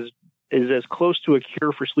thing that is as close to a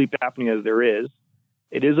cure for sleep apnea as there is.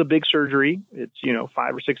 It is a big surgery. It's, 5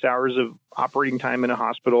 or 6 hours of operating time in a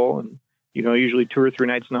hospital and, usually 2 or 3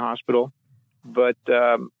 nights in the hospital. But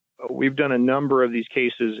we've done a number of these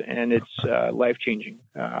cases, and it's life-changing.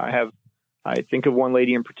 I think of one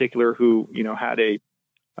lady in particular who, had a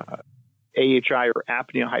AHI or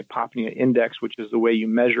apnea-hypopnea index, which is the way you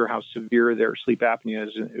measure how severe their sleep apnea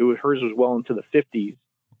is. Hers was well into the 50s.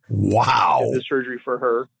 Wow. The surgery for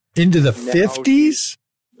her. Into the 50s?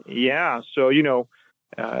 Yeah. So,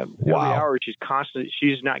 every hour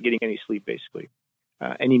she's not getting any sleep, basically,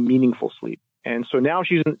 any meaningful sleep. And so now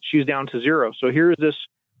she's down to 0. So here's this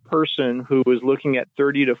person who is looking at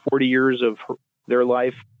 30 to 40 years of their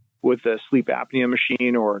life with a sleep apnea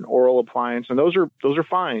machine or an oral appliance. And those are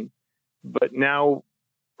fine. But now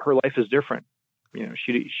her life is different.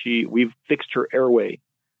 We've fixed her airway,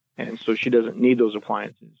 and so she doesn't need those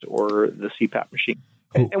appliances or the CPAP machine.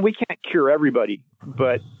 And we can't cure everybody,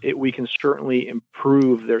 but we can certainly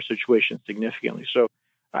improve their situation significantly. So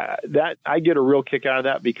that I get a real kick out of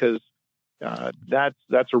that, because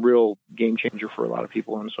that's a real game changer for a lot of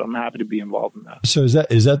people. And so I'm happy to be involved in that. So is that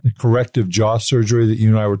the corrective jaw surgery that you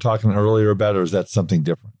and I were talking earlier about, or is that something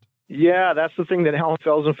different? Yeah, that's the thing that Helen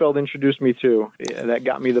Felsenfeld introduced me to. Yeah, that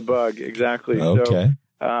got me the bug. Exactly. Okay.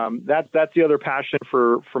 So that's the other passion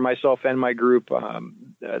for myself and my group.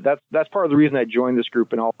 That's part of the reason I joined this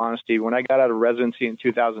group, in all honesty. When I got out of residency in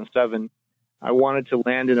 2007, I wanted to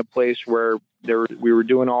land in a place where we were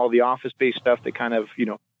doing all the office-based stuff that kind of,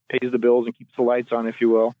 pays the bills and keeps the lights on, if you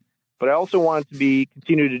will. But I also wanted to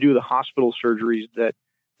continue to do the hospital surgeries that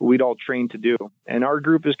we'd all trained to do. And our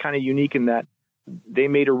group is kind of unique in that they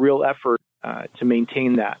made a real effort to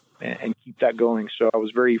maintain that and keep that going. So I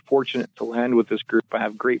was very fortunate to land with this group. I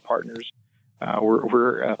have great partners.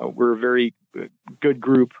 We're a very good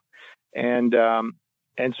group. And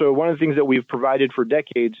so one of the things that we've provided for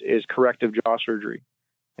decades is corrective jaw surgery.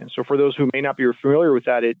 And so for those who may not be familiar with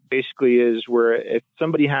that, it basically is where if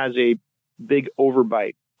somebody has a big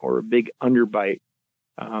overbite or a big underbite,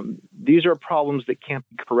 these are problems that can't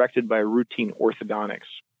be corrected by routine orthodontics,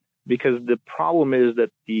 because the problem is that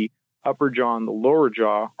the upper jaw and the lower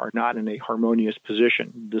jaw are not in a harmonious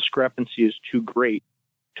position. The discrepancy is too great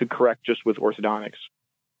to correct just with orthodontics.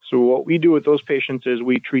 So what we do with those patients is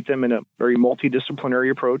we treat them in a very multidisciplinary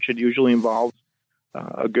approach. It usually involves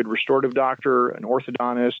a good restorative doctor, an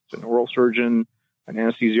orthodontist, an oral surgeon, an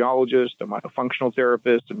anesthesiologist, a myofunctional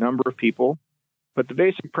therapist, a number of people. But the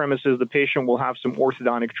basic premise is the patient will have some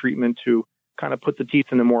orthodontic treatment to kind of put the teeth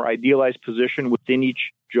in a more idealized position within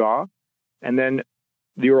each jaw. And then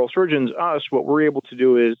the oral surgeons, what we're able to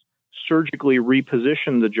do is surgically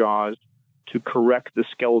reposition the jaws to correct the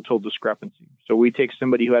skeletal discrepancy. So we take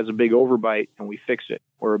somebody who has a big overbite and we fix it,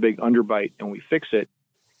 or a big underbite and we fix it.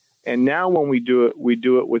 And now when we do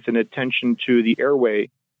it with an attention to the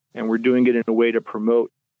airway, and we're doing it in a way to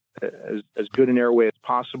promote as good an airway as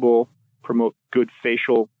possible, promote good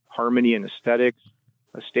facial harmony and aesthetics,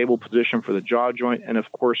 a stable position for the jaw joint, and of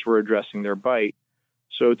course we're addressing their bite.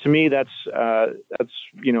 So to me, that's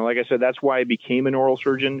like I said, that's why I became an oral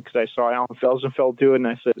surgeon, because I saw Alan Felsenfeld do it, and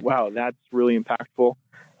I said, wow, that's really impactful.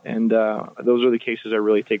 And those are the cases I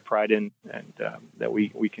really take pride in, and that we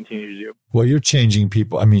continue to do. Well, you're changing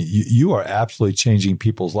people. I mean, you are absolutely changing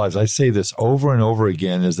people's lives. I say this over and over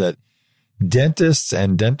again, is that dentists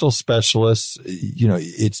and dental specialists,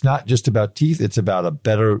 it's not just about teeth. It's about a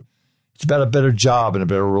better job and a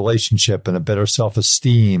better relationship and a better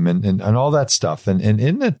self-esteem and all that stuff. And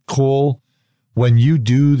isn't it cool when you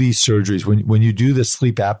do these surgeries, when you do the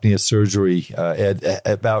sleep apnea surgery,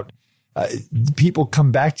 people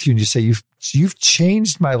come back to you and you say, you've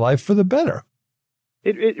changed my life for the better.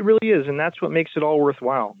 It really is. And that's what makes it all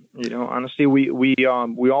worthwhile. Honestly, we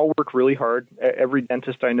all work really hard. Every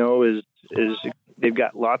dentist I know is they've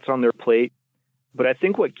got lots on their plate, but I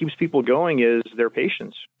think what keeps people going is their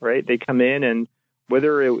patience, right? They come in, and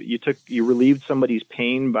whether you relieved somebody's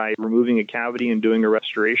pain by removing a cavity and doing a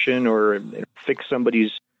restoration, or fix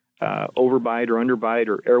somebody's overbite or underbite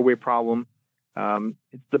or airway problem,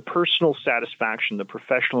 it's the personal satisfaction, the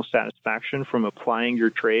professional satisfaction from applying your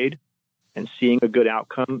trade and seeing a good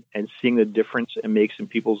outcome and seeing the difference it makes in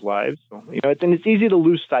people's lives. So, and it's easy to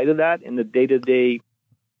lose sight of that in the day-to-day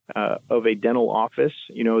of a dental office,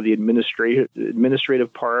 the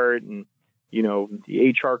administrative part, and,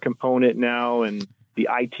 the HR component now, and the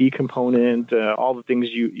IT component, all the things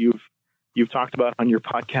you've talked about on your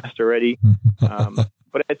podcast already.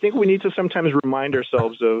 But I think we need to sometimes remind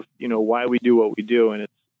ourselves of, why we do what we do, and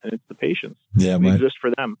it's the patients. Yeah, we exist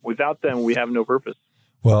for them. Without them, we have no purpose.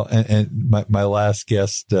 Well, and my last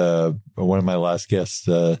guest, one of my last guests,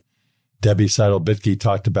 Debbie Seidel-Bitke,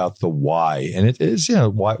 talked about the why, and it is,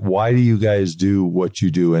 why do you guys do what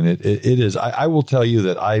you do? And it is. I will tell you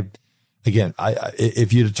that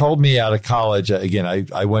if you'd have told me out of college,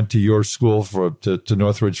 I went to your school to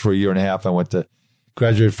Northridge for a year and a half. I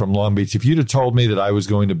graduated from Long Beach. If you'd have told me that I was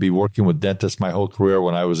going to be working with dentists my whole career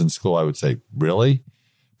when I was in school, I would say, really?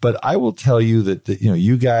 But I will tell you that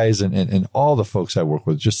you guys and all the folks I work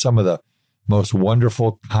with, just some of the most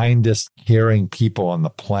wonderful, kindest, caring people on the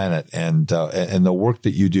planet, and the work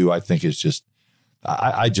that you do, I think is just,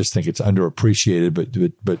 I just think it's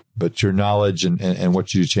underappreciated. But your knowledge and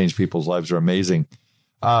what you do change people's lives are amazing.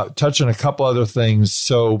 Touch on a couple other things.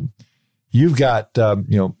 So you've got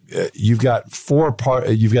you've got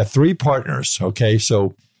three partners. Okay,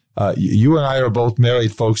 so you and I are both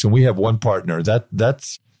married folks, and we have one partner.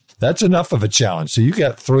 That's enough of a challenge. So you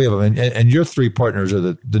got three of them, and your three partners are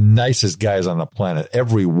the nicest guys on the planet,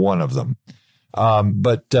 every one of them. Talk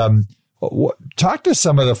to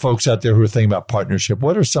some of the folks out there who are thinking about partnership.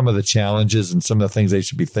 What are some of the challenges and some of the things they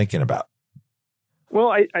should be thinking about? Well,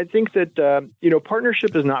 I think that,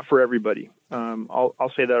 partnership is not for everybody.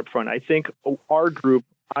 I'll say that up front. I think our group,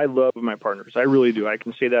 I love my partners. I really do. I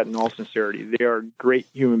can say that in all sincerity. They are great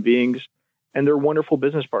human beings and they're wonderful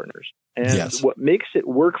business partners. And yes. What makes it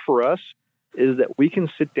work for us is that we can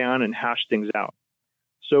sit down and hash things out.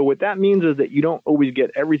 So what that means is that you don't always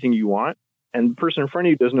get everything you want, and the person in front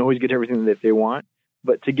of you doesn't always get everything that they want.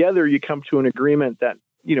 But together you come to an agreement that,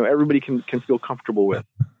 everybody can feel comfortable with.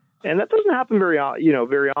 And that doesn't happen very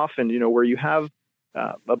often, where you have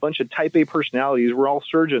a bunch of type A personalities. We're all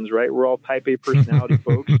surgeons, right? We're all type A personality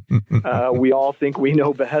folks. We all think we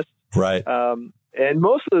know best. Right. And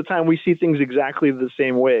most of the time we see things exactly the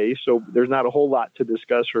same way. So there's not a whole lot to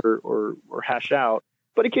discuss or hash out,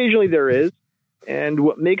 but occasionally there is. And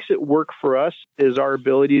what makes it work for us is our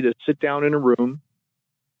ability to sit down in a room,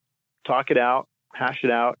 talk it out, hash it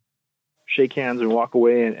out, shake hands and walk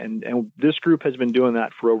away. And this group has been doing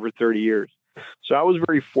that for over 30 years. So I was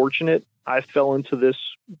very fortunate. I fell into this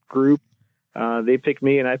group. They picked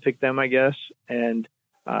me and I picked them, I guess. And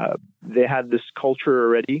they had this culture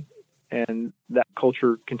already, and that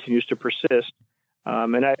culture continues to persist.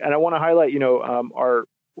 And I want to highlight,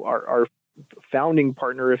 our founding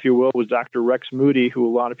partner, if you will, was Dr. Rex Moody, who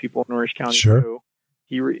a lot of people in Orange County know.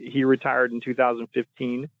 He retired in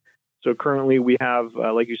 2015. So currently we have,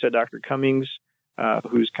 like you said, Dr. Cummings,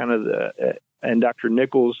 who's kind of and Dr.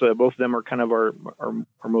 Nichols. Both of them are kind of our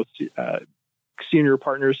most senior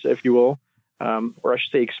partners, if you will, or I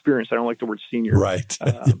should say experienced. I don't like the word senior. Right.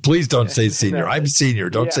 Please don't say senior. No. I'm senior.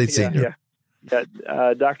 Don't say senior. Yeah.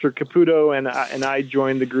 Dr. Caputo and I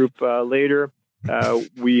joined the group later.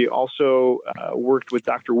 We also worked with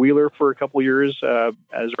Dr. Wheeler for a couple years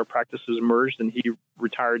as our practices merged, and he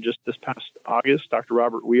retired just this past August. Dr.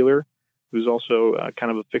 Robert Wheeler, who's also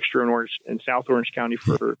kind of a fixture in South Orange County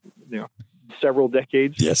for several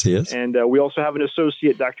decades. Yes, he is. And we also have an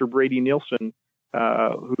associate, Dr. Brady Nielsen,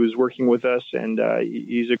 who's working with us, and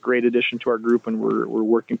he's a great addition to our group, and we're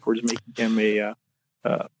working towards making him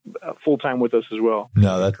full time with us as well.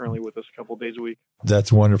 No, that's currently with us a couple of days a week.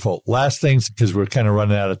 That's wonderful. Last things, because we're kind of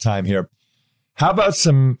running out of time here. How about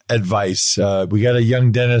some advice? We got a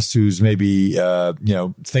young dentist who's maybe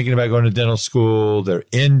thinking about going to dental school. They're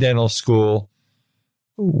in dental school.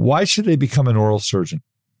 Why should they become an oral surgeon?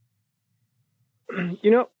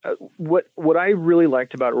 What I really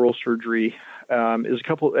liked about oral surgery is a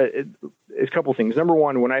couple things. Number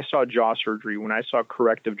one, when I saw jaw surgery, when I saw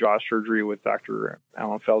corrective jaw surgery with Dr.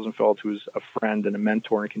 Alan Felsenfeld, who's a friend and a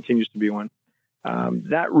mentor and continues to be one,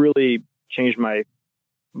 that really changed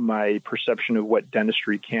my perception of what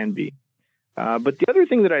dentistry can be. But the other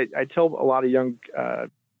thing that I tell a lot of young,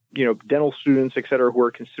 dental students, et cetera, who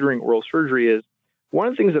are considering oral surgery is one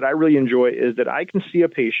of the things that I really enjoy is that I can see a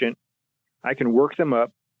patient, I can work them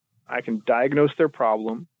up, I can diagnose their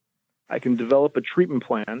problem, I can develop a treatment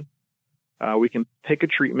plan. We can pick a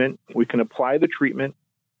treatment. We can apply the treatment.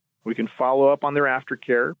 We can follow up on their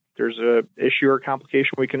aftercare. If there's a issue or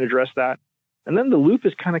complication, we can address that. And then the loop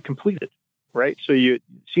is kind of completed, right? So you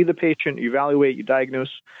see the patient, you evaluate, you diagnose,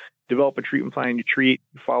 develop a treatment plan, you treat,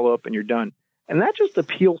 you follow up, and you're done. And that just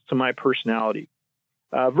appeals to my personality.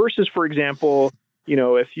 Versus, for example,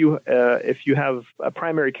 if you have a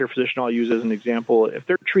primary care physician, I'll use as an example, if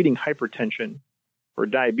they're treating hypertension or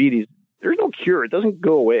diabetes, there's no cure. It doesn't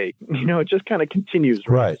go away. It just kind of continues,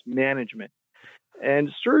 right? It's management.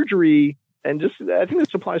 And surgery, and I think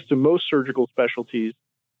this applies to most surgical specialties,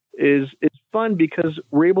 it's fun because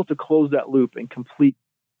we're able to close that loop and complete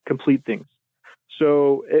things.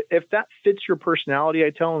 So if that fits your personality,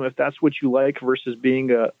 I tell them, if that's what you like versus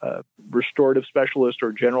being a restorative specialist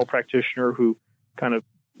or general practitioner who kind of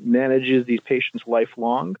manages these patients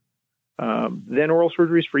lifelong, then oral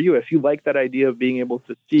surgery is for you. If you like that idea of being able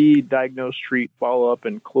to see, diagnose, treat, follow up,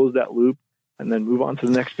 and close that loop, and then move on to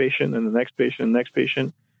the next patient and the next patient and the next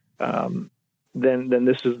patient, then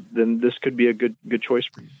this could be a good choice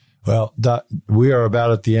for you. Well, we are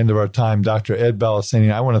about at the end of our time. Dr. Ed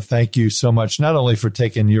Balasanian, I want to thank you so much, not only for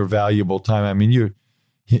taking your valuable time. I mean,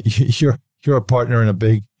 you're a partner in a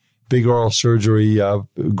big oral surgery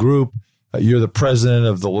group. You're the president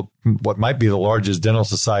of what might be the largest dental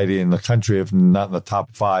society in the country, if not in the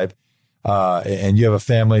top 5. And you have a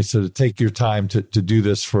family. So to take your time to do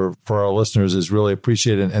this for our listeners is really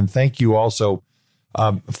appreciated. And thank you also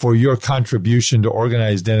for your contribution to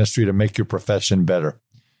organized dentistry to make your profession better.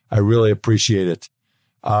 I really appreciate it.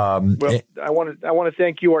 Well, I want to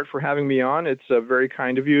thank you, Art, for having me on. It's very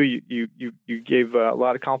kind of you. You gave a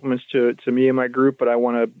lot of compliments to me and my group, but I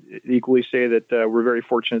want to equally say that we're very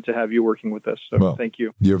fortunate to have you working with us. So thank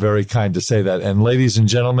you. You're very kind to say that. And ladies and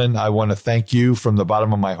gentlemen, I want to thank you from the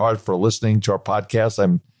bottom of my heart for listening to our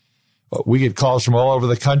podcast. We get calls from all over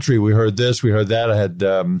the country. We heard this, we heard that.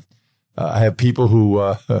 I have people who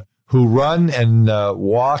run and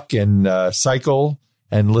walk and cycle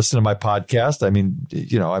and listen to my podcast. I mean,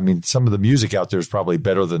 some of the music out there is probably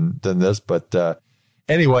better than this. But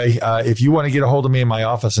anyway, if you want to get a hold of me in my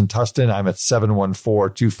office in Tustin, I'm at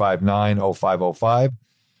 714-259-0505.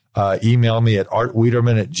 Email me at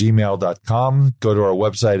artwiederman@gmail.com. Go to our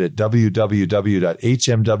website at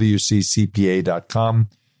www.hmwccpa.com.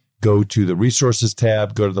 Go to the resources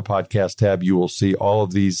tab, go to the podcast tab. You will see all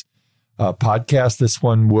of these podcast. This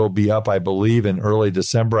one will be up, I believe, in early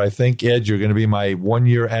December. I think, Ed, you're going to be my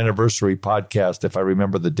 1-year anniversary podcast, if I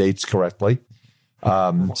remember the dates correctly.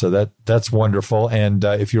 So that's wonderful. And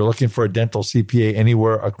if you're looking for a dental CPA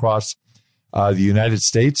anywhere across the United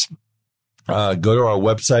States, go to our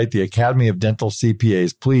website, the Academy of Dental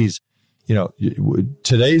CPAs. Please,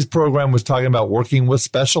 today's program was talking about working with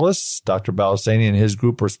specialists. Dr. Balasanian and his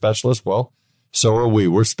group are specialists. Well, so are we.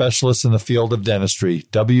 We're specialists in the field of dentistry.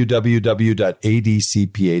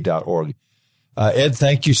 www.adcpa.org. Ed,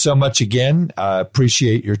 thank you so much again.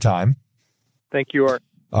 Appreciate your time. Thank you, Art.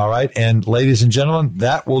 All right. And ladies and gentlemen,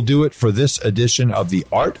 that will do it for this edition of The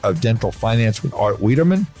Art of Dental Finance with Art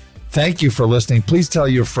Wiederman. Thank you for listening. Please tell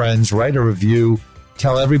your friends, write a review,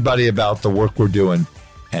 tell everybody about the work we're doing,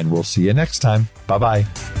 and we'll see you next time. Bye-bye.